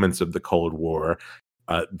moments of the Cold War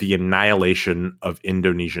the annihilation of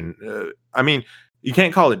Indonesian. You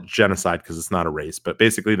can't call it genocide because it's not a race, but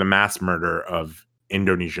basically the mass murder of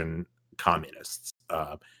Indonesian communists.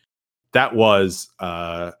 That was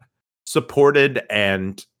supported,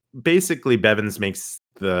 and basically Bevins makes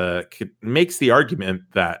the argument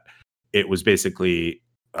that it was basically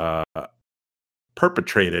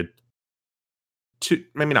perpetrated to,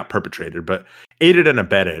 maybe not perpetrated, but aided and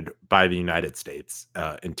abetted by the United States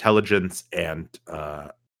intelligence and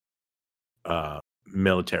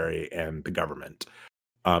military and the government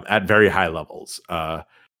at very high levels.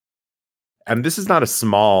 And this is not a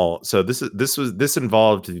small. So this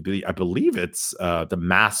involved, I believe it's the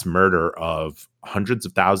mass murder of hundreds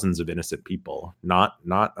of thousands of innocent people. Not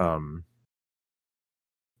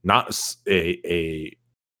a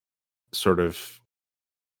sort of.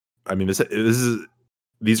 I mean,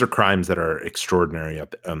 these are crimes that are extraordinary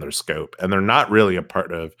on their scope, and they're not really a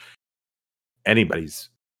part of anybody's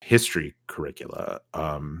history curricula.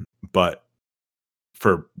 But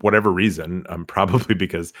for whatever reason, probably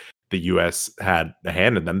because the U.S. had a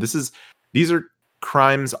hand in them. These are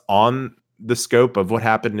crimes on the scope of what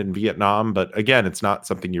happened in Vietnam, but again, it's not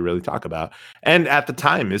something you really talk about. And at the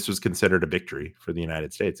time, this was considered a victory for the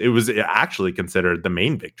United States. It was actually considered the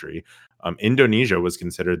main victory. Indonesia was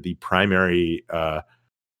considered the primary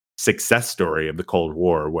success story of the Cold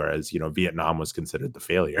War, whereas Vietnam was considered the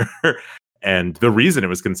failure. And the reason it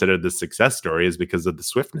was considered the success story is because of the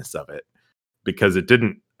swiftness of it, because it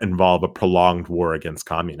didn't involve a prolonged war against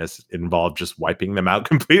communists. It involved just wiping them out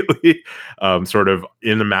completely, sort of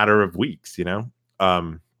in a matter of weeks,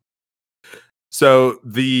 So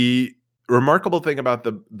the remarkable thing about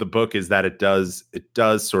the book is that it does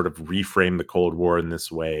sort of reframe the Cold War in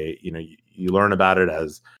this way. You learn about it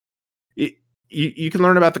as you can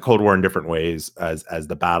learn about the Cold War in different ways, as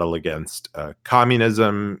the battle against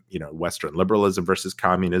communism, Western liberalism versus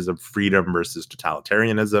communism, freedom versus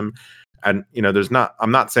totalitarianism. And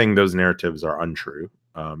I'm not saying those narratives are untrue.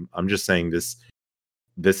 I'm just saying this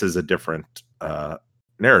is a different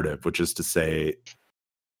narrative, which is to say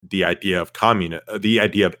the idea of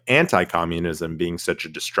anti-communism being such a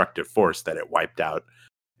destructive force that it wiped out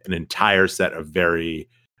an entire set of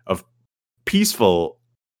of peaceful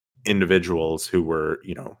individuals who were,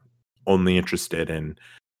 only interested in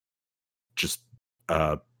just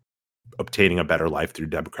obtaining a better life through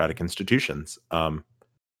democratic institutions.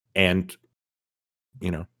 And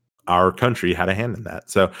our country had a hand in that.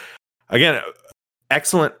 So again,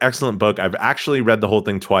 excellent book. I've actually read the whole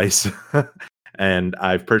thing twice. And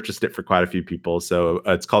I've purchased it for quite a few people. So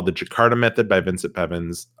it's called The Jakarta Method by Vincent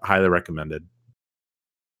Pevins. Highly recommended.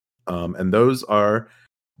 And those are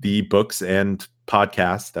the books and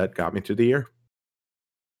podcasts that got me through the year.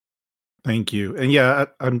 Thank you. And yeah,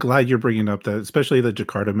 I'm glad you're bringing up that, especially the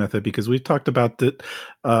Jakarta Method, because we've talked about that.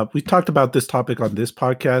 We talked about this topic on this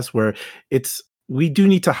podcast, where we do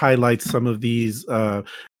need to highlight some of these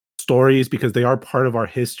stories because they are part of our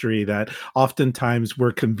history that oftentimes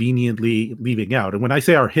we're conveniently leaving out. And when I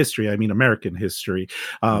say our history, I mean American history.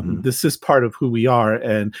 This is part of who we are,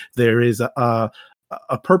 and there is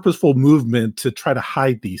a purposeful movement to try to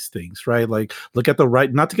hide these things, right? Like, look at the right,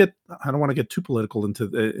 I don't want to get too political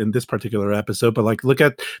in this particular episode, but like, look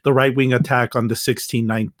at the right-wing attack on the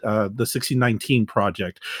 1619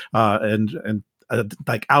 project, and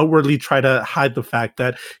like outwardly try to hide the fact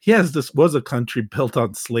that yes, this was a country built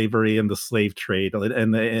on slavery and the slave trade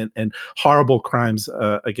and horrible crimes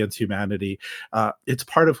against humanity. It's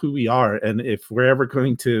part of who we are, and if we're ever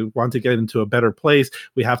going to want to get into a better place,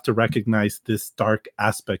 we have to recognize this dark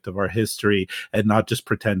aspect of our history and not just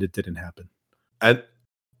pretend it didn't happen. And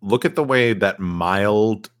look at the way that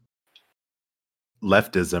mild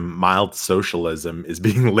leftism, mild socialism is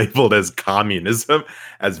being labeled as communism,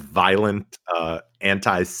 as violent,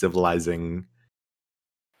 anti-civilizing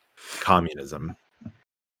communism.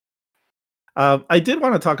 I did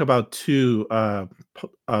want to talk about two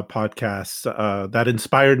podcasts that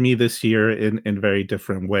inspired me this year in very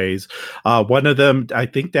different ways. One of them, I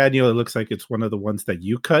think, Daniel, it looks like it's one of the ones that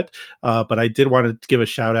you cut, but I did want to give a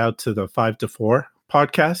shout out to the 5 to 4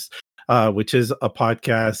 podcast. Which is a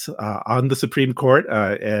podcast on the Supreme Court,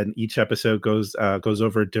 and each episode goes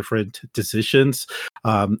over different decisions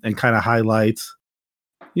and kind of highlights,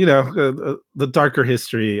 the darker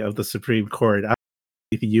history of the Supreme Court.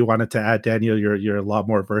 Anything you wanted to add, Daniel? You're a lot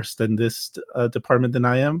more versed in this department than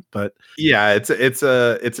I am, but yeah, it's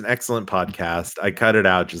an excellent podcast. I cut it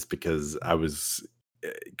out just because I was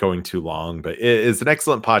going too long, but it's an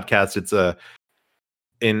excellent podcast.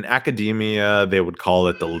 In academia, they would call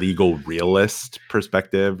it the legal realist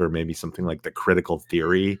perspective, or maybe something like the critical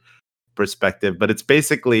theory perspective. But it's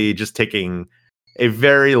basically just taking a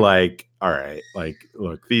very all right,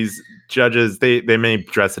 look, these judges, they may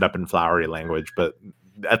dress it up in flowery language, but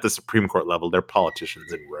at the Supreme Court level, they're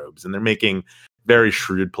politicians in robes, and they're making very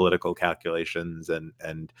shrewd political calculations,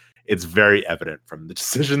 and it's very evident from the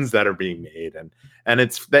decisions that are being made, and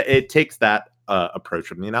it takes that approach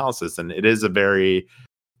from the analysis, and it is a very,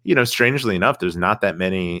 strangely enough, there's not that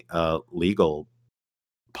many legal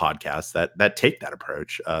podcasts that take that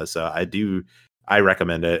approach. So I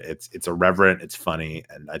recommend it. It's irreverent, it's funny,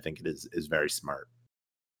 and I think it is very smart.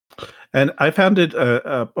 And I found it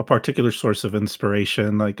a particular source of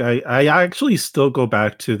inspiration. Like I actually still go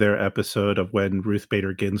back to their episode of when Ruth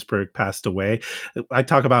Bader Ginsburg passed away. I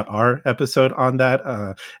talk about our episode on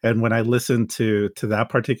that, and when I listened to that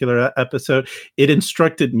particular episode, it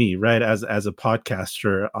instructed me, right, as a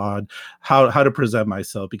podcaster, on how to present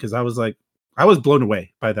myself, because I was blown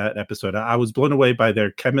away by that episode. I was blown away by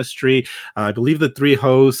their chemistry. I believe the 3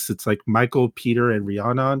 hosts, it's like Michael, Peter, and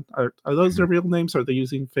Rhiannon. Are those their real names? Are they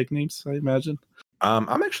using fake names, I imagine?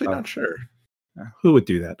 I'm actually not sure. Who would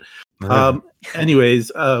do that? Anyways,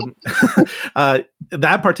 that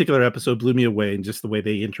particular episode blew me away, and just the way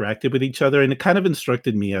they interacted with each other. And it kind of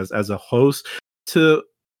instructed me as a host to...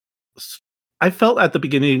 I felt at the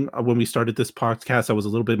beginning when we started this podcast, I was a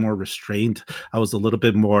little bit more restrained. I was a little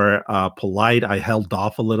bit more polite. I held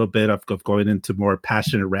off a little bit of going into more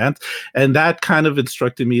passionate rants. And that kind of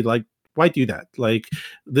instructed me, like, why do that? Like,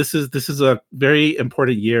 this is a very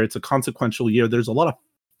important year. It's a consequential year. There's a lot of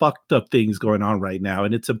fucked up things going on right now,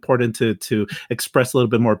 and it's important to express a little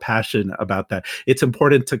bit more passion about that. It's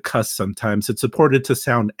important to cuss sometimes. It's important to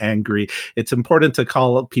sound angry. It's important to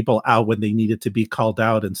call people out when they needed to be called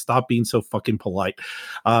out, and stop being so fucking polite.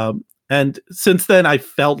 And since then, I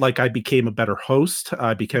felt like I became a better host.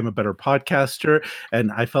 I became a better podcaster,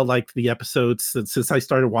 and I felt like the episodes, since I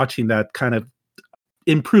started watching that, kind of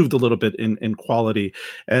improved a little bit in quality.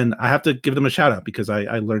 And I have to give them a shout out, because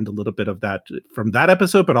I learned a little bit of that from that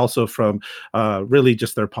episode, but also from really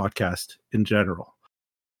just their podcast in general.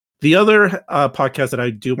 The other podcast that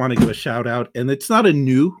I do want to give a shout out, and it's not a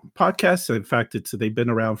new podcast. In fact, they've been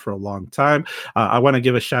around for a long time. I want to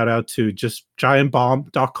give a shout out to just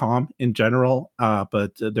giantbomb.com in general.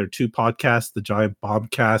 But there are two podcasts, the Giant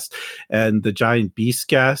Bombcast and the Giant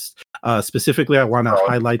Beastcast. Specifically, I want to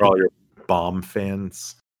highlight for all your bomb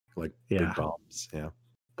fans, like Yeah. big bombs. Yeah.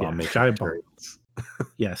 Yeah, making giant bomb. experience.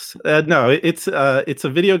 Yes. No, it's a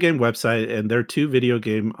video game website, and there are two video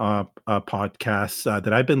game podcasts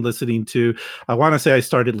that I've been listening to. I want to say I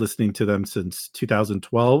started listening to them since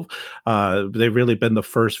 2012. They've really been the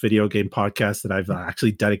first video game podcast that I've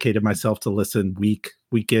actually dedicated myself to listen week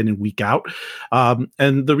in and week out.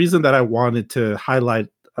 And the reason that I wanted to highlight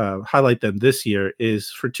them this year is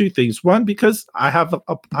for two things. One, because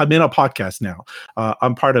I'm in a podcast now.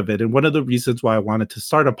 I'm part of it. And one of the reasons why I wanted to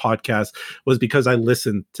start a podcast was because I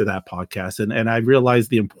listened to that podcast and I realized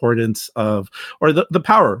the importance of, or the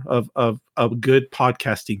power of a good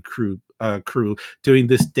podcasting crew doing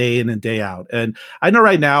this day in and day out. And I know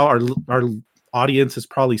right now our audience is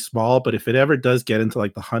probably small, but if it ever does get into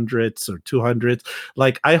like the hundreds or 200s,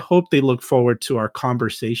 like I hope they look forward to our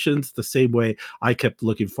conversations the same way I kept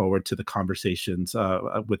looking forward to the conversations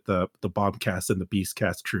with the Bombcast and the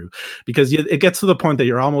Beastcast crew, because it gets to the point that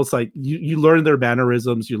you're almost like you learn their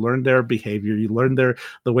mannerisms, you learn their behavior, you learn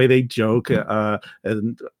the way they joke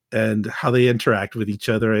and how they interact with each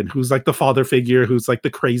other, and who's like the father figure, who's like the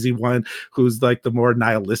crazy one, who's like the more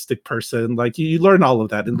nihilistic person. Like you learn all of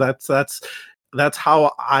that, and that's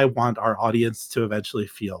how I want our audience to eventually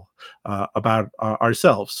feel about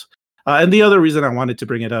ourselves. And the other reason I wanted to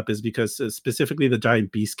bring it up is because specifically the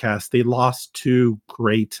Giant Beastcast, they lost two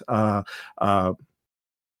great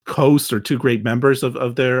hosts or two great members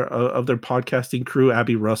of their podcasting crew,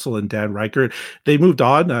 Abby Russell and Dan Reichert. They moved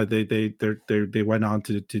on. They went on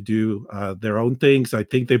to do their own things. I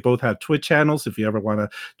think they both have Twitch channels if you ever want to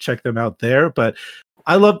check them out there. But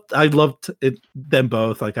I loved them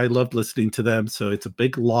both. Like I loved listening to them. So it's a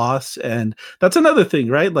big loss. And that's another thing,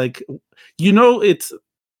 right? Like, it's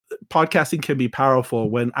podcasting can be powerful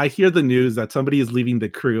when I hear the news that somebody is leaving the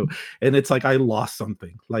crew and it's like I lost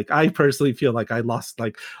something. Like I personally feel like I lost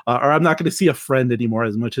or I'm not going to see a friend anymore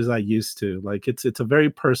as much as I used to. Like it's a very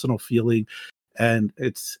personal feeling, and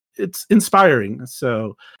it's inspiring.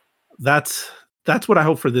 So that's what I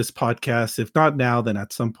hope for this podcast. If not now, then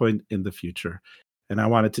at some point in the future. And I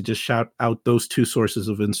wanted to just shout out those two sources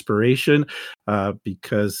of inspiration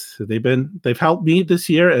because they've helped me this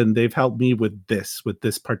year, and they've helped me with this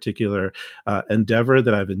particular endeavor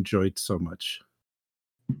that I've enjoyed so much.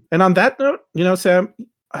 And on that note, Sam,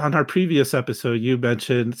 on our previous episode, you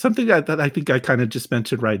mentioned something that I think I kind of just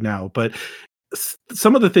mentioned right now, but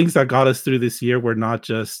some of the things that got us through this year were not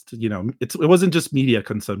just, it wasn't just media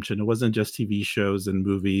consumption. It wasn't just TV shows and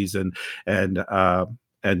movies and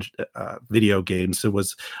video games. It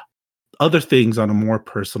was other things on a more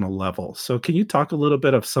personal level. So can you talk a little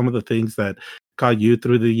bit of some of the things that got you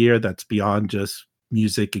through the year that's beyond just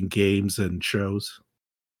music and games and shows?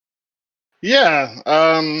 Yeah,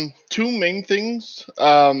 two main things.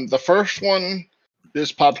 The first one,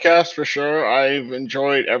 this podcast for sure. I've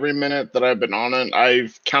enjoyed every minute that I've been on it.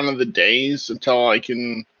 I've counted the days until I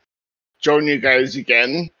can join you guys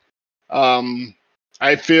again.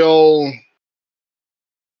 I feel,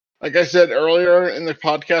 like I said earlier in the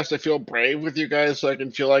podcast, I feel brave with you guys, so I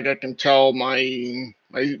can feel like I can tell my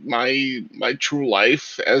true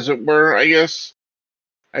life, as it were, I guess.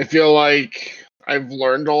 I feel like I've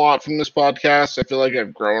learned a lot from this podcast. I feel like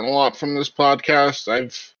I've grown a lot from this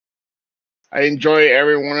podcast. I enjoy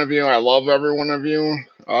every one of you. I love every one of you.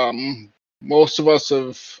 Most of us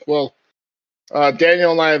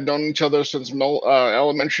Daniel and I have known each other since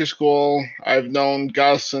elementary school. I've known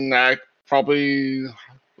Gus and Zach probably,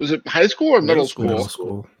 was it high school or middle school?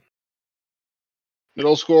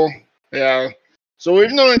 Middle school. Yeah. So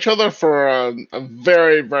we've known each other for a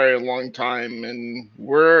very, very long time, and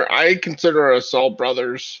I consider us all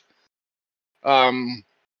brothers.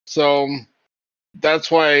 So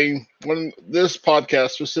that's why when this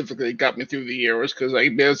podcast specifically got me through the year was because I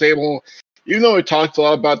was able, even though we talked a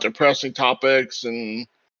lot about depressing topics and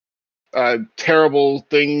terrible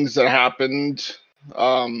things that happened,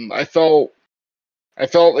 I felt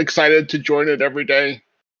excited to join it every day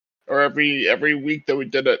or every week that we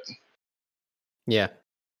did it. Yeah.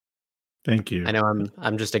 Thank you. I know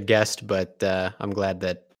I'm just a guest, but I'm glad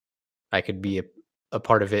that I could be a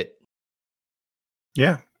part of it.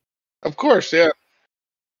 Yeah. Of course, yeah.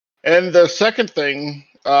 And the second thing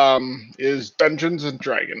is Dungeons and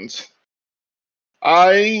Dragons.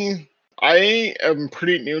 I am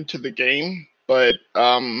pretty new to the game, but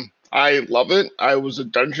I love it. I was a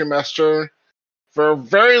dungeon master for a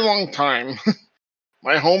very long time.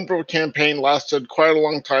 My homebrew campaign lasted quite a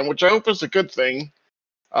long time, which I hope is a good thing.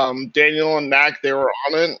 Daniel and Knack, they were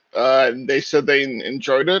on it, and they said they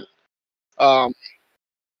enjoyed it.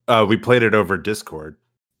 We played it over Discord.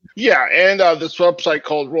 Yeah, and this website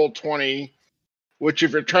called Roll20, which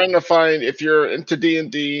if you're into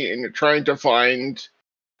D&D and you're trying to find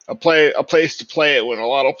a place to play it when a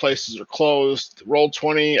lot of places are closed,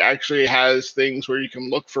 Roll20 actually has things where you can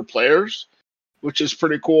look for players, which is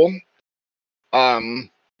pretty cool. And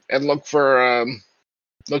look for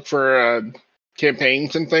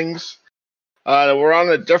campaigns and things. We're on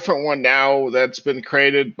a different one now that's been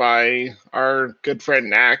created by our good friend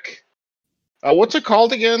Knack. What's it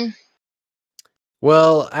called again?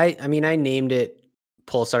 Well, I mean, I named it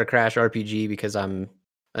Pulsar Crash RPG because I'm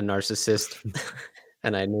a narcissist,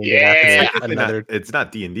 and I named it after another. It's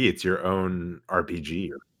not D&D; it's your own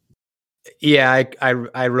RPG. Yeah,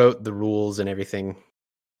 I wrote the rules and everything,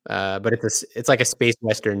 but it's like a space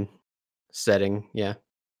western setting. Yeah.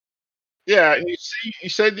 Yeah, and you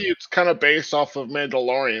said it's kind of based off of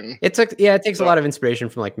Mandalorian. It takes a lot of inspiration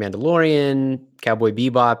from like Mandalorian, Cowboy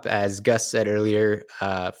Bebop, as Gus said earlier,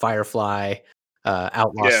 Firefly,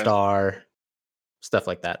 Outlaw Star, stuff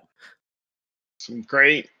like that. Some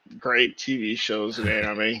great TV shows and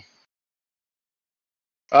anime.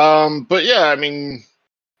 But yeah, I mean,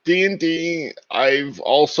 D&D, I've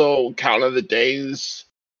also counted the days.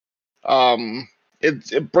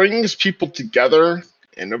 It brings people together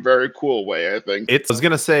in a very cool way, I think. I was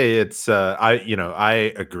gonna say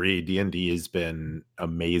I agree. D&D has been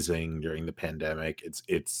amazing during the pandemic.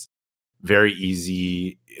 It's very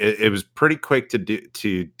easy. It was pretty quick to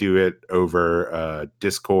do it over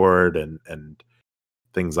Discord and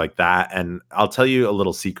things like that. And I'll tell you a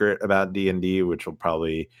little secret about D&D, which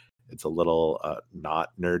it's a little not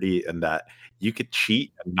nerdy, in that you could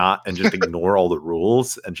cheat and just ignore all the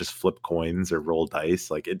rules and just flip coins or roll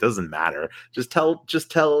dice. Like, it doesn't matter. Just tell.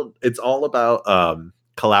 It's all about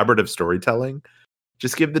collaborative storytelling.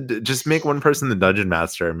 Just make one person the dungeon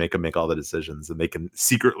master and make them make all the decisions, and they can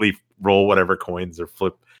secretly roll whatever coins or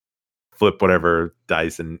flip whatever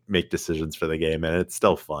dice and make decisions for the game, and it's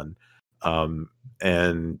still fun.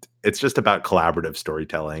 And it's just about collaborative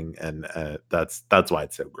storytelling, and that's why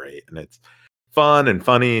it's so great, and it's fun and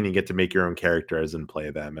funny, and you get to make your own characters and play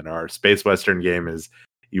them. And our space western game is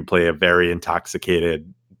you play a very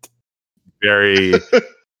intoxicated, very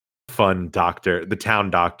fun doctor, the town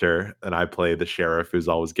doctor, and I play the sheriff who's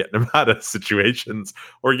always getting him out of situations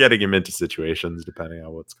or getting him into situations depending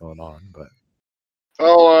on what's going on. But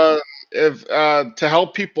if to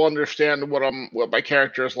help people understand what my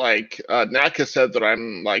character is like, Knack has said that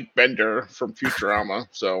I'm like Bender from Futurama,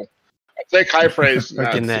 so I take high praise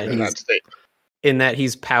in that state. In that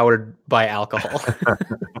he's powered by alcohol.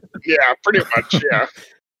 Yeah, pretty much. Yeah.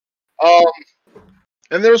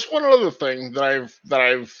 And there's one other thing that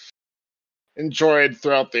I've enjoyed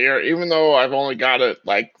throughout the year, even though I've only got it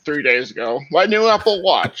like 3 days ago. My new Apple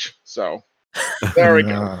Watch. So there we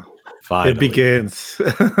go. Finally. It begins.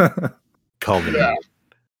 Culminate. Yeah.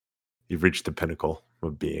 You've reached the pinnacle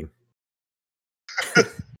of being.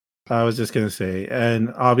 I was just going to say,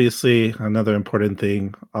 and obviously another important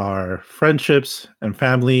thing are friendships and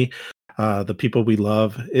family, the people we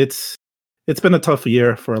love. It's been a tough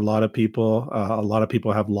year for a lot of people. A lot of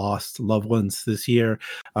people have lost loved ones this year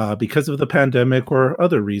because of the pandemic or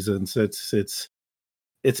other reasons. It's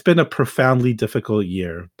been a profoundly difficult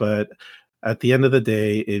year, but at the end of the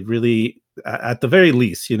day, it really, at the very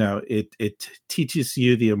least, it teaches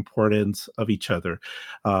you the importance of each other,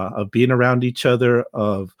 of being around each other,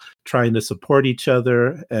 of trying to support each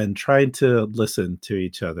other, and trying to listen to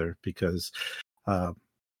each other, because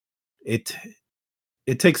it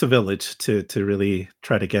takes a village to really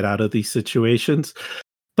try to get out of these situations.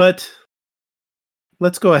 But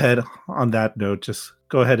let's go ahead on that note. Just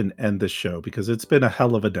go ahead and end the show, because it's been a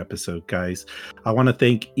hell of an episode, guys. I want to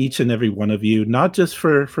thank each and every one of you, not just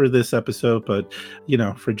for this episode, but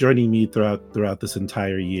for joining me throughout this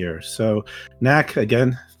entire year. So Knack,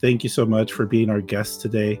 again, thank you so much for being our guest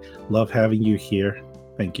today. Love having you here.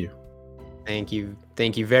 Thank you. Thank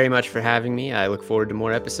you very much for having me. I look forward to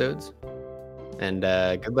more episodes, and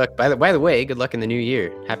good luck. By the way, good luck in the new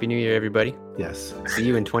year. Happy New Year, everybody. Yes. See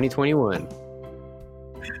you in 2021.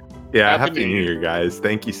 Yeah, happy New Year, guys.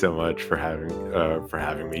 Thank you so much for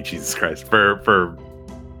having me. Jesus Christ, for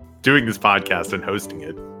doing this podcast and hosting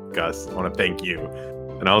it, Gus. I want to thank you.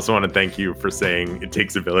 And I also want to thank you for saying it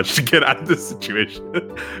takes a village to get out of this situation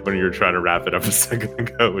when you were trying to wrap it up a second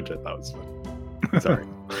ago, which I thought was funny. Sorry.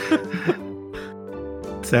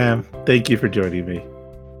 Sam, thank you for joining me.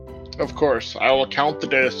 Of course, I will count the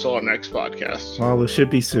days till our next podcast. Well, it should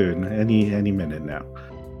be soon, any minute now.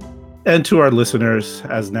 And to our listeners,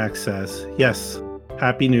 as Nax says, yes,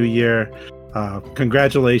 Happy New Year.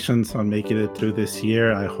 Congratulations on making it through this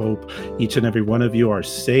year. I hope each and every one of you are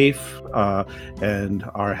safe and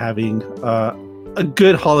are having a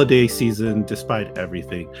good holiday season despite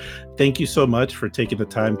everything. Thank you so much for taking the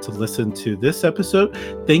time to listen to this episode.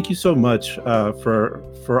 Thank you so much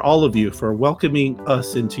for all of you for welcoming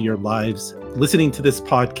us into your lives, listening to this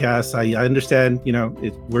podcast. I understand,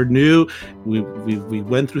 we're new. We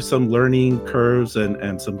went through some learning curves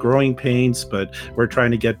and some growing pains, but we're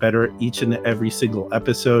trying to get better each and every single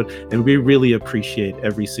episode, and we really appreciate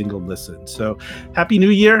every single listen. So Happy New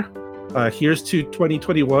Year. Here's to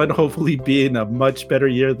 2021, hopefully being a much better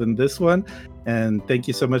year than this one. And thank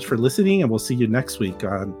you so much for listening, and we'll see you next week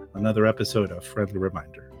on another episode of Friendly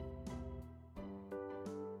Reminder.